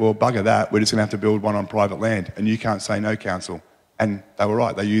residents went, well, bugger that. We're just going to have to build one on private land. And you can't say no, council. And they were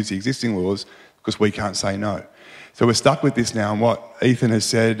right. They used the existing laws because we can't say no. So we're stuck with this now. And what Ethan has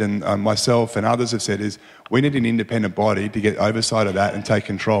said and myself and others have said is we need an independent body to get oversight of that and take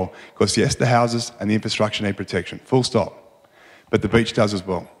control. Because yes, the houses and the infrastructure need protection. Full stop. But the beach does as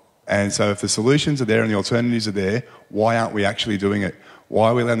well. And so if the solutions are there and the alternatives are there, why aren't we actually doing it? Why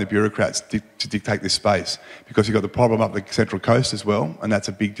are we allowing the bureaucrats to dictate this space? Because you've got the problem up the Central Coast as well, and that's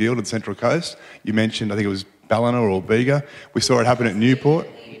a big deal to the Central Coast. You mentioned, I think it was Ballina or Bega. We saw it happen at Newport.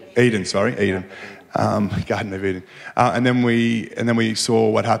 Eden. Garden of Eden. And then we saw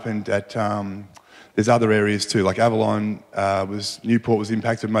what happened at, there's other areas too, like Avalon, Newport was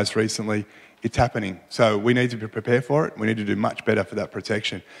impacted most recently. It's happening. So we need to prepare for it. We need to do much better for that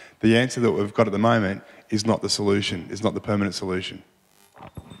protection. The answer that we've got at the moment is not the solution, is not the permanent solution.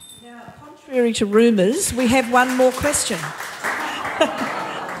 Now, contrary to rumours, we have one more question.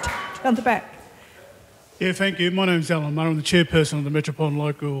 Down the back. Yeah, thank you. My name's Alan Murray. I'm the chairperson of the Metropolitan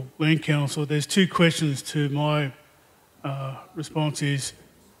Local Land Council. There's two questions to my response is,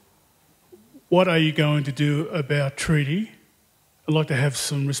 what are you going to do about treaty? I'd like to have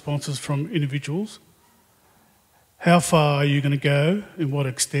some responses from individuals. How far are you going to go, in what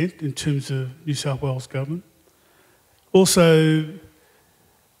extent, in terms of New South Wales government? Also,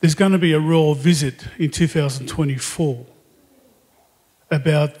 there's going to be a royal visit in 2024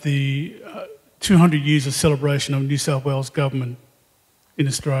 about the 200 years of celebration of New South Wales government in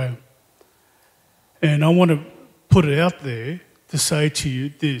Australia. And I want to put it out there to say to you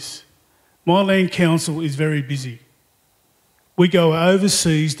this. My land council is very busy. We go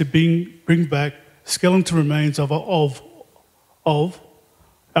overseas to bring back skeleton remains of our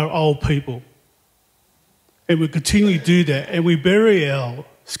old people. And we continually do that. And we bury our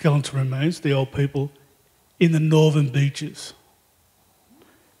skeleton remains, the old people, in the northern beaches.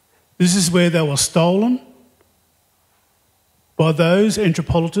 This is where they were stolen by those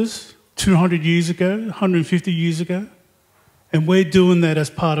anthropologists 200 years ago, 150 years ago. And we're doing that as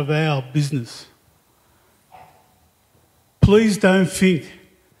part of our business. Please don't think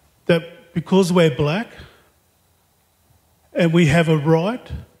that because we're black and we have a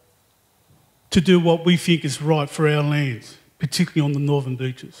right to do what we think is right for our lands, particularly on the northern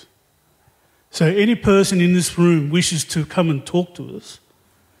beaches. So any person in this room wishes to come and talk to us,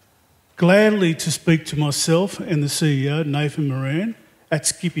 gladly to speak to myself and the CEO, Nathan Moran, at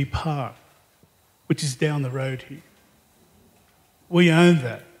Skippy Park, which is down the road here. We own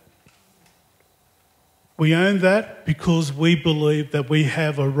that. We own that because we believe that we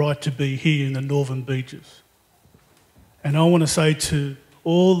have a right to be here in the northern beaches. And I want to say to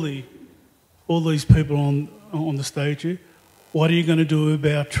all these people on the stage here, what are you going to do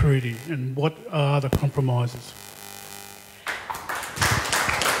about treaty and what are the compromises?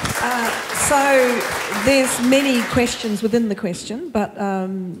 So there's many questions within the question, but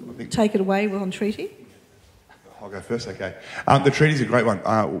take it away on treaty. I'll go first, okay. The treaty's a great one.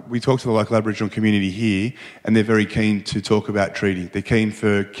 We talk to the local Aboriginal community here and they're very keen to talk about treaty. They're keen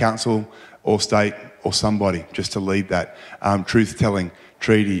for council or state or somebody just to lead that. Truth-telling,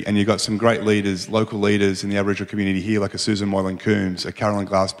 treaty, and you've got some great leaders, local leaders in the Aboriginal community here, like a Susan Moylan-Coombs, a Carolyn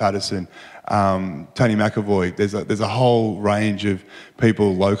Glass-Patterson, Tony McAvoy. There's a whole range of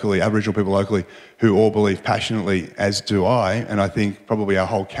people locally, Aboriginal people locally, who all believe passionately, as do I, and I think probably our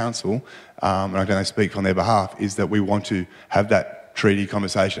whole council, and I don't speak on their behalf, is that we want to have that treaty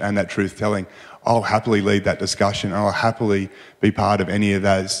conversation and that truth-telling. I'll happily lead that discussion. I'll happily be part of any of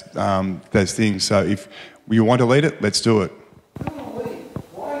those things. So if you want to lead it, let's do it.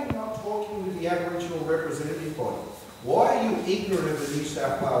 Why are you not talking with the Aboriginal representative body? Why are you ignorant of the New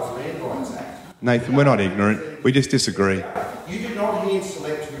South Wales Land Rights Act? Nathan, we're not ignorant. We just disagree. You did not hand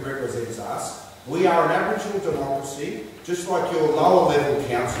select who represents us. We are an Aboriginal democracy, just like your lower level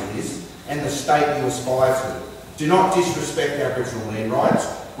council is, and the state you aspire to. Do not disrespect Aboriginal land rights.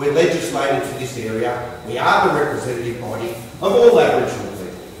 We're legislating for this area. We are the representative body of all Aboriginal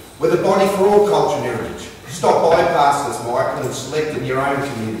people. We're the body for all culture and heritage. Stop bypassing us, Michael, and select in your own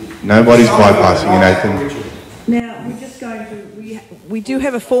community. Nobody's bypassing you, Nathan. Now, we're just going to... We do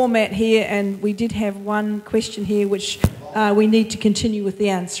have a format here, and we did have one question here which we need to continue with the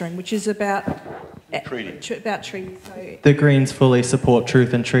answering, which is about... treaty. About treaty. So. The Greens fully support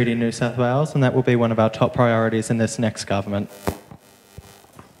Truth and Treaty in New South Wales, and that will be one of our top priorities in this next government.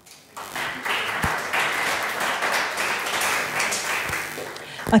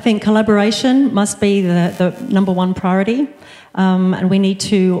 I think collaboration must be the number one priority, and we need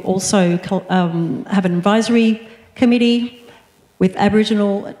to also have an advisory committee with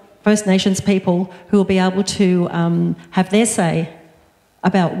Aboriginal First Nations people who will be able to have their say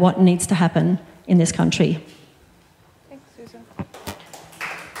about what needs to happen in this country. Thanks, Susan.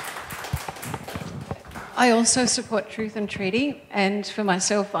 I also support Truth and Treaty, and for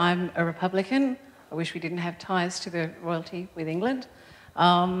myself, I'm a Republican. I wish we didn't have ties to the royalty with England.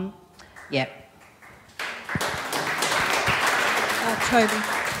 Yeah. Toby.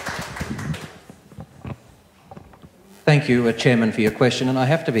 Thank you, Chairman, for your question. And I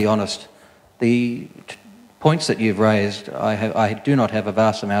have to be honest, the points that you've raised, I do not have a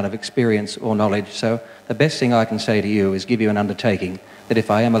vast amount of experience or knowledge. So the best thing I can say to you is give you an undertaking that if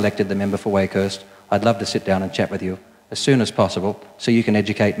I am elected the member for Wakehurst, I'd love to sit down and chat with you as soon as possible so you can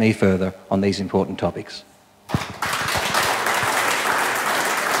educate me further on these important topics.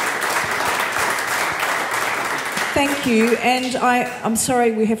 Thank you, and I'm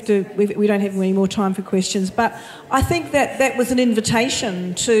sorry we don't have any more time for questions, but I think that was an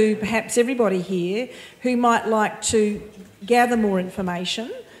invitation to perhaps everybody here who might like to gather more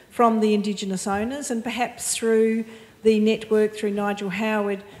information from the Indigenous owners, and perhaps through the network, through Nigel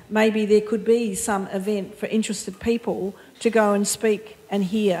Howard, maybe there could be some event for interested people to go and speak and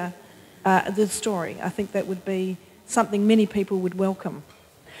hear the story. I think that would be something many people would welcome.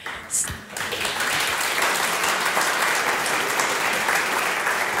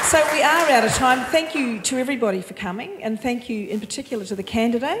 So we are out of time. Thank you to everybody for coming, and thank you in particular to the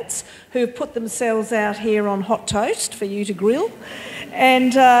candidates who have put themselves out here on hot toast for you to grill.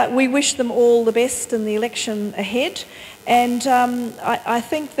 And we wish them all the best in the election ahead. And I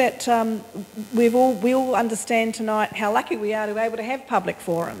think that we all understand tonight how lucky we are to be able to have public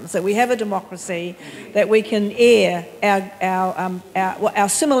forums, that we have a democracy, that we can air our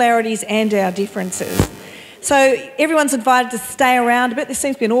similarities and our differences. So everyone's invited to stay around a bit. There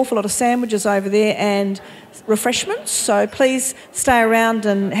seems to be an awful lot of sandwiches over there and refreshments, so please stay around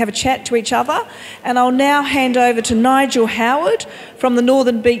and have a chat to each other. And I'll now hand over to Nigel Howard from the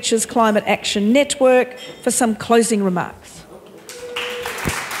Northern Beaches Climate Action Network for some closing remarks.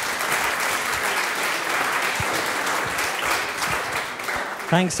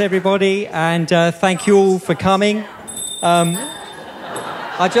 Thanks everybody, and thank you all for coming.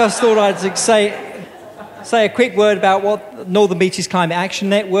 I just thought I'd say a quick word about what Northern Beaches Climate Action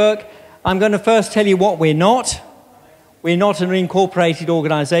Network. I'm going to first tell you what we're not. We're not an incorporated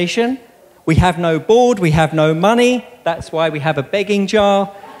organisation. We have no board, we have no money. That's why we have a begging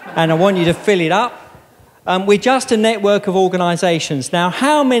jar, and I want you to fill it up. We're just a network of organisations. Now,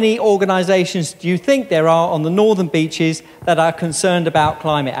 how many organisations do you think there are on the Northern Beaches that are concerned about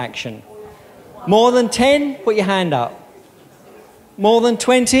climate action? More than 10? Put your hand up. More than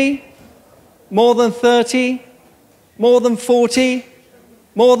 20? More than 30? More than 40?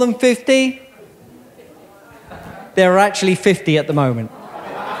 More than 50? There are actually 50 at the moment.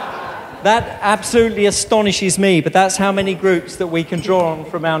 That absolutely astonishes me, but that's how many groups that we can draw on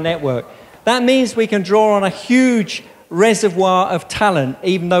from our network. That means we can draw on a huge reservoir of talent,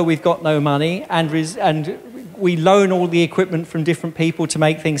 even though we've got no money, and we loan all the equipment from different people to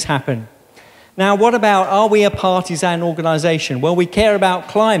make things happen. Now, what about, are we a partisan organisation? Well, we care about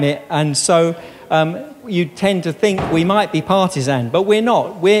climate, and so you tend to think we might be partisan, but we're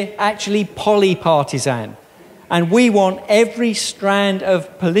not. We're actually polypartisan. And we want every strand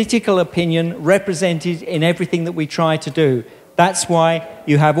of political opinion represented in everything that we try to do. That's why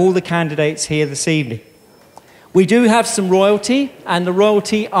you have all the candidates here this evening. We do have some royalty, and the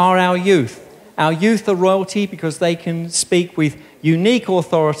royalty are our youth. Our youth are royalty because they can speak with unique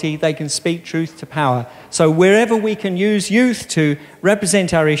authority, they can speak truth to power. So wherever we can use youth to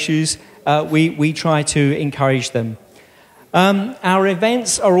represent our issues, we try to encourage them. Our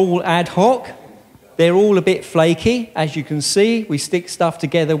events are all ad hoc. They're all a bit flaky, as you can see. We stick stuff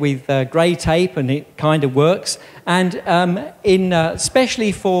together with grey tape and it kind of works. And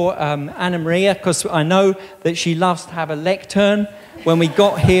especially for Anne Maria, because I know that she loves to have a lectern. When we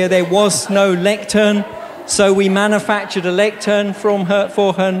got here, there was no lectern, so we manufactured a lectern for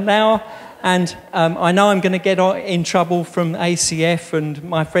her now. And I know I'm going to get in trouble from ACF and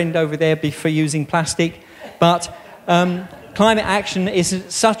my friend over there for using plastic, but climate action is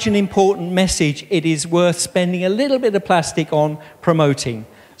such an important message, it is worth spending a little bit of plastic on promoting.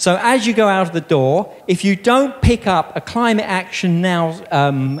 So as you go out of the door, if you don't pick up a Climate Action Now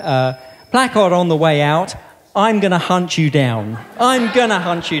placard on the way out, I'm going to hunt you down. I'm going to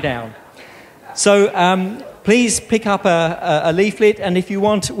hunt you down. So please pick up a leaflet, and if you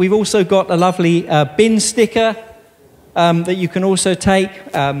want, we've also got a lovely bin sticker that you can also take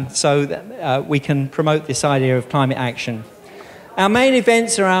so that we can promote this idea of climate action. Our main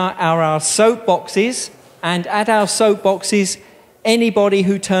events are our soapboxes, and at our soapboxes, anybody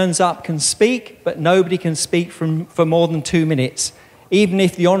who turns up can speak, but nobody can speak for more than 2 minutes. Even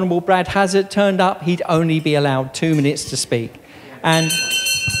if the Honourable Brad Hazard turned up, he'd only be allowed 2 minutes to speak. And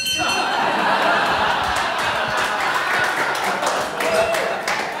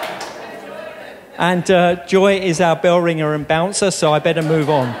Joy is our bell ringer and bouncer, so I better move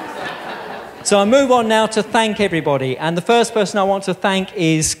on. So I move on now to thank everybody. And the first person I want to thank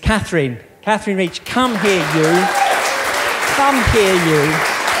is Catherine. Catherine Reach, come here, you. Come here, you.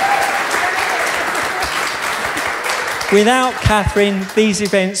 Without Catherine, these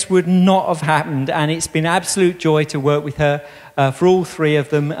events would not have happened, and it's been an absolute joy to work with her for all three of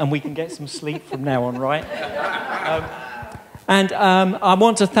them, and we can get some sleep from now on, right? I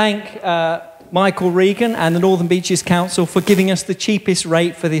want to thank Michael Regan and the Northern Beaches Council for giving us the cheapest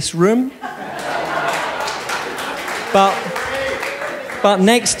rate for this room. But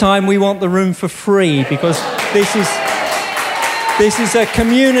next time we want the room for free, because this is a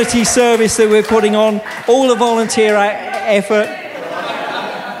community service that we're putting on, all the volunteer effort.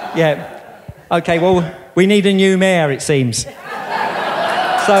 Yeah. Okay, well, we need a new mayor, it seems. So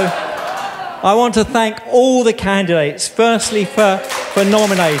I want to thank all the candidates, firstly for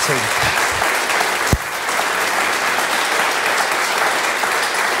nominating.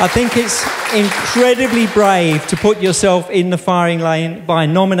 I think it's incredibly brave to put yourself in the firing lane by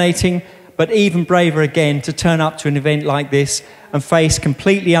nominating, but even braver again to turn up to an event like this and face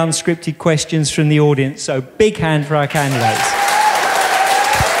completely unscripted questions from the audience. So big hand for our candidates.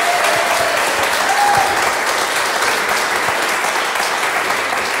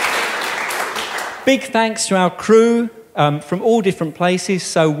 Big thanks to our crew from all different places.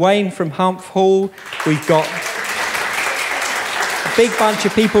 So Wayne from Humph Hall, we've got a big bunch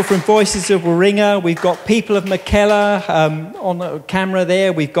of people from Voices of Warringah. We've got people of Mackellar on the camera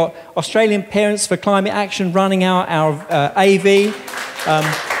there. We've got Australian Parents for Climate Action running our AV.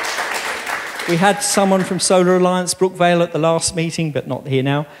 We had someone from Solar Alliance Brookvale at the last meeting, but not here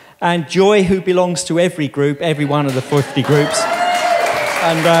now. And Joy, who belongs to every group, every one of the 50 groups.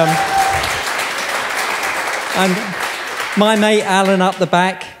 And my mate Alan up the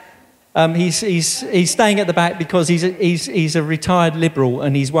back. He's staying at the back because he's a retired Liberal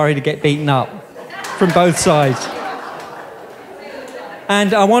and he's worried to get beaten up from both sides.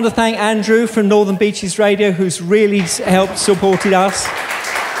 And I want to thank Andrew from Northern Beaches Radio, who's really helped supported us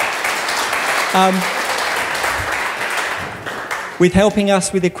with helping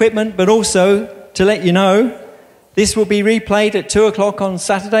us with equipment, but also to let you know, this will be replayed at 2 o'clock on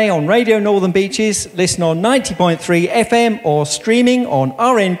Saturday on Radio Northern Beaches. Listen on 90.3 FM or streaming on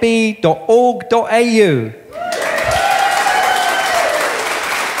rnb.org.au.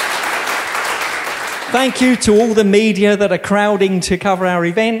 Thank you to all the media that are crowding to cover our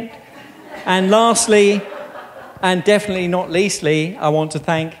event. And lastly, and definitely not leastly, I want to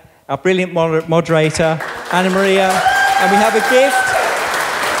thank our brilliant moderator, Anne Maria. And we have a gift.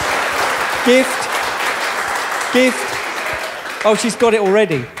 Oh, she's got it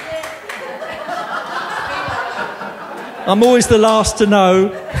already. I'm always the last to know.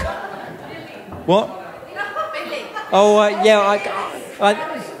 What? Oh, yeah,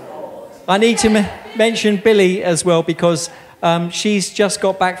 I need to mention Billy as well, because she's just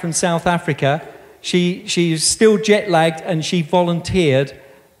got back from South Africa. She's still jet-lagged, and she volunteered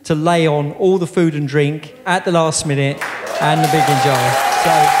to lay on all the food and drink at the last minute and the big jar.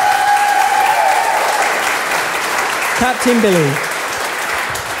 So, Captain Billy.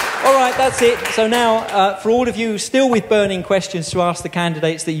 All right, that's it. So now, for all of you still with burning questions to ask the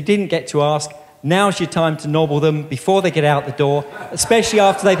candidates that you didn't get to ask, now's your time to nobble them before they get out the door, especially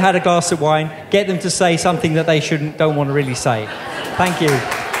after they've had a glass of wine. Get them to say something that they don't want to really say. Thank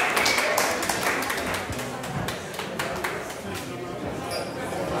you.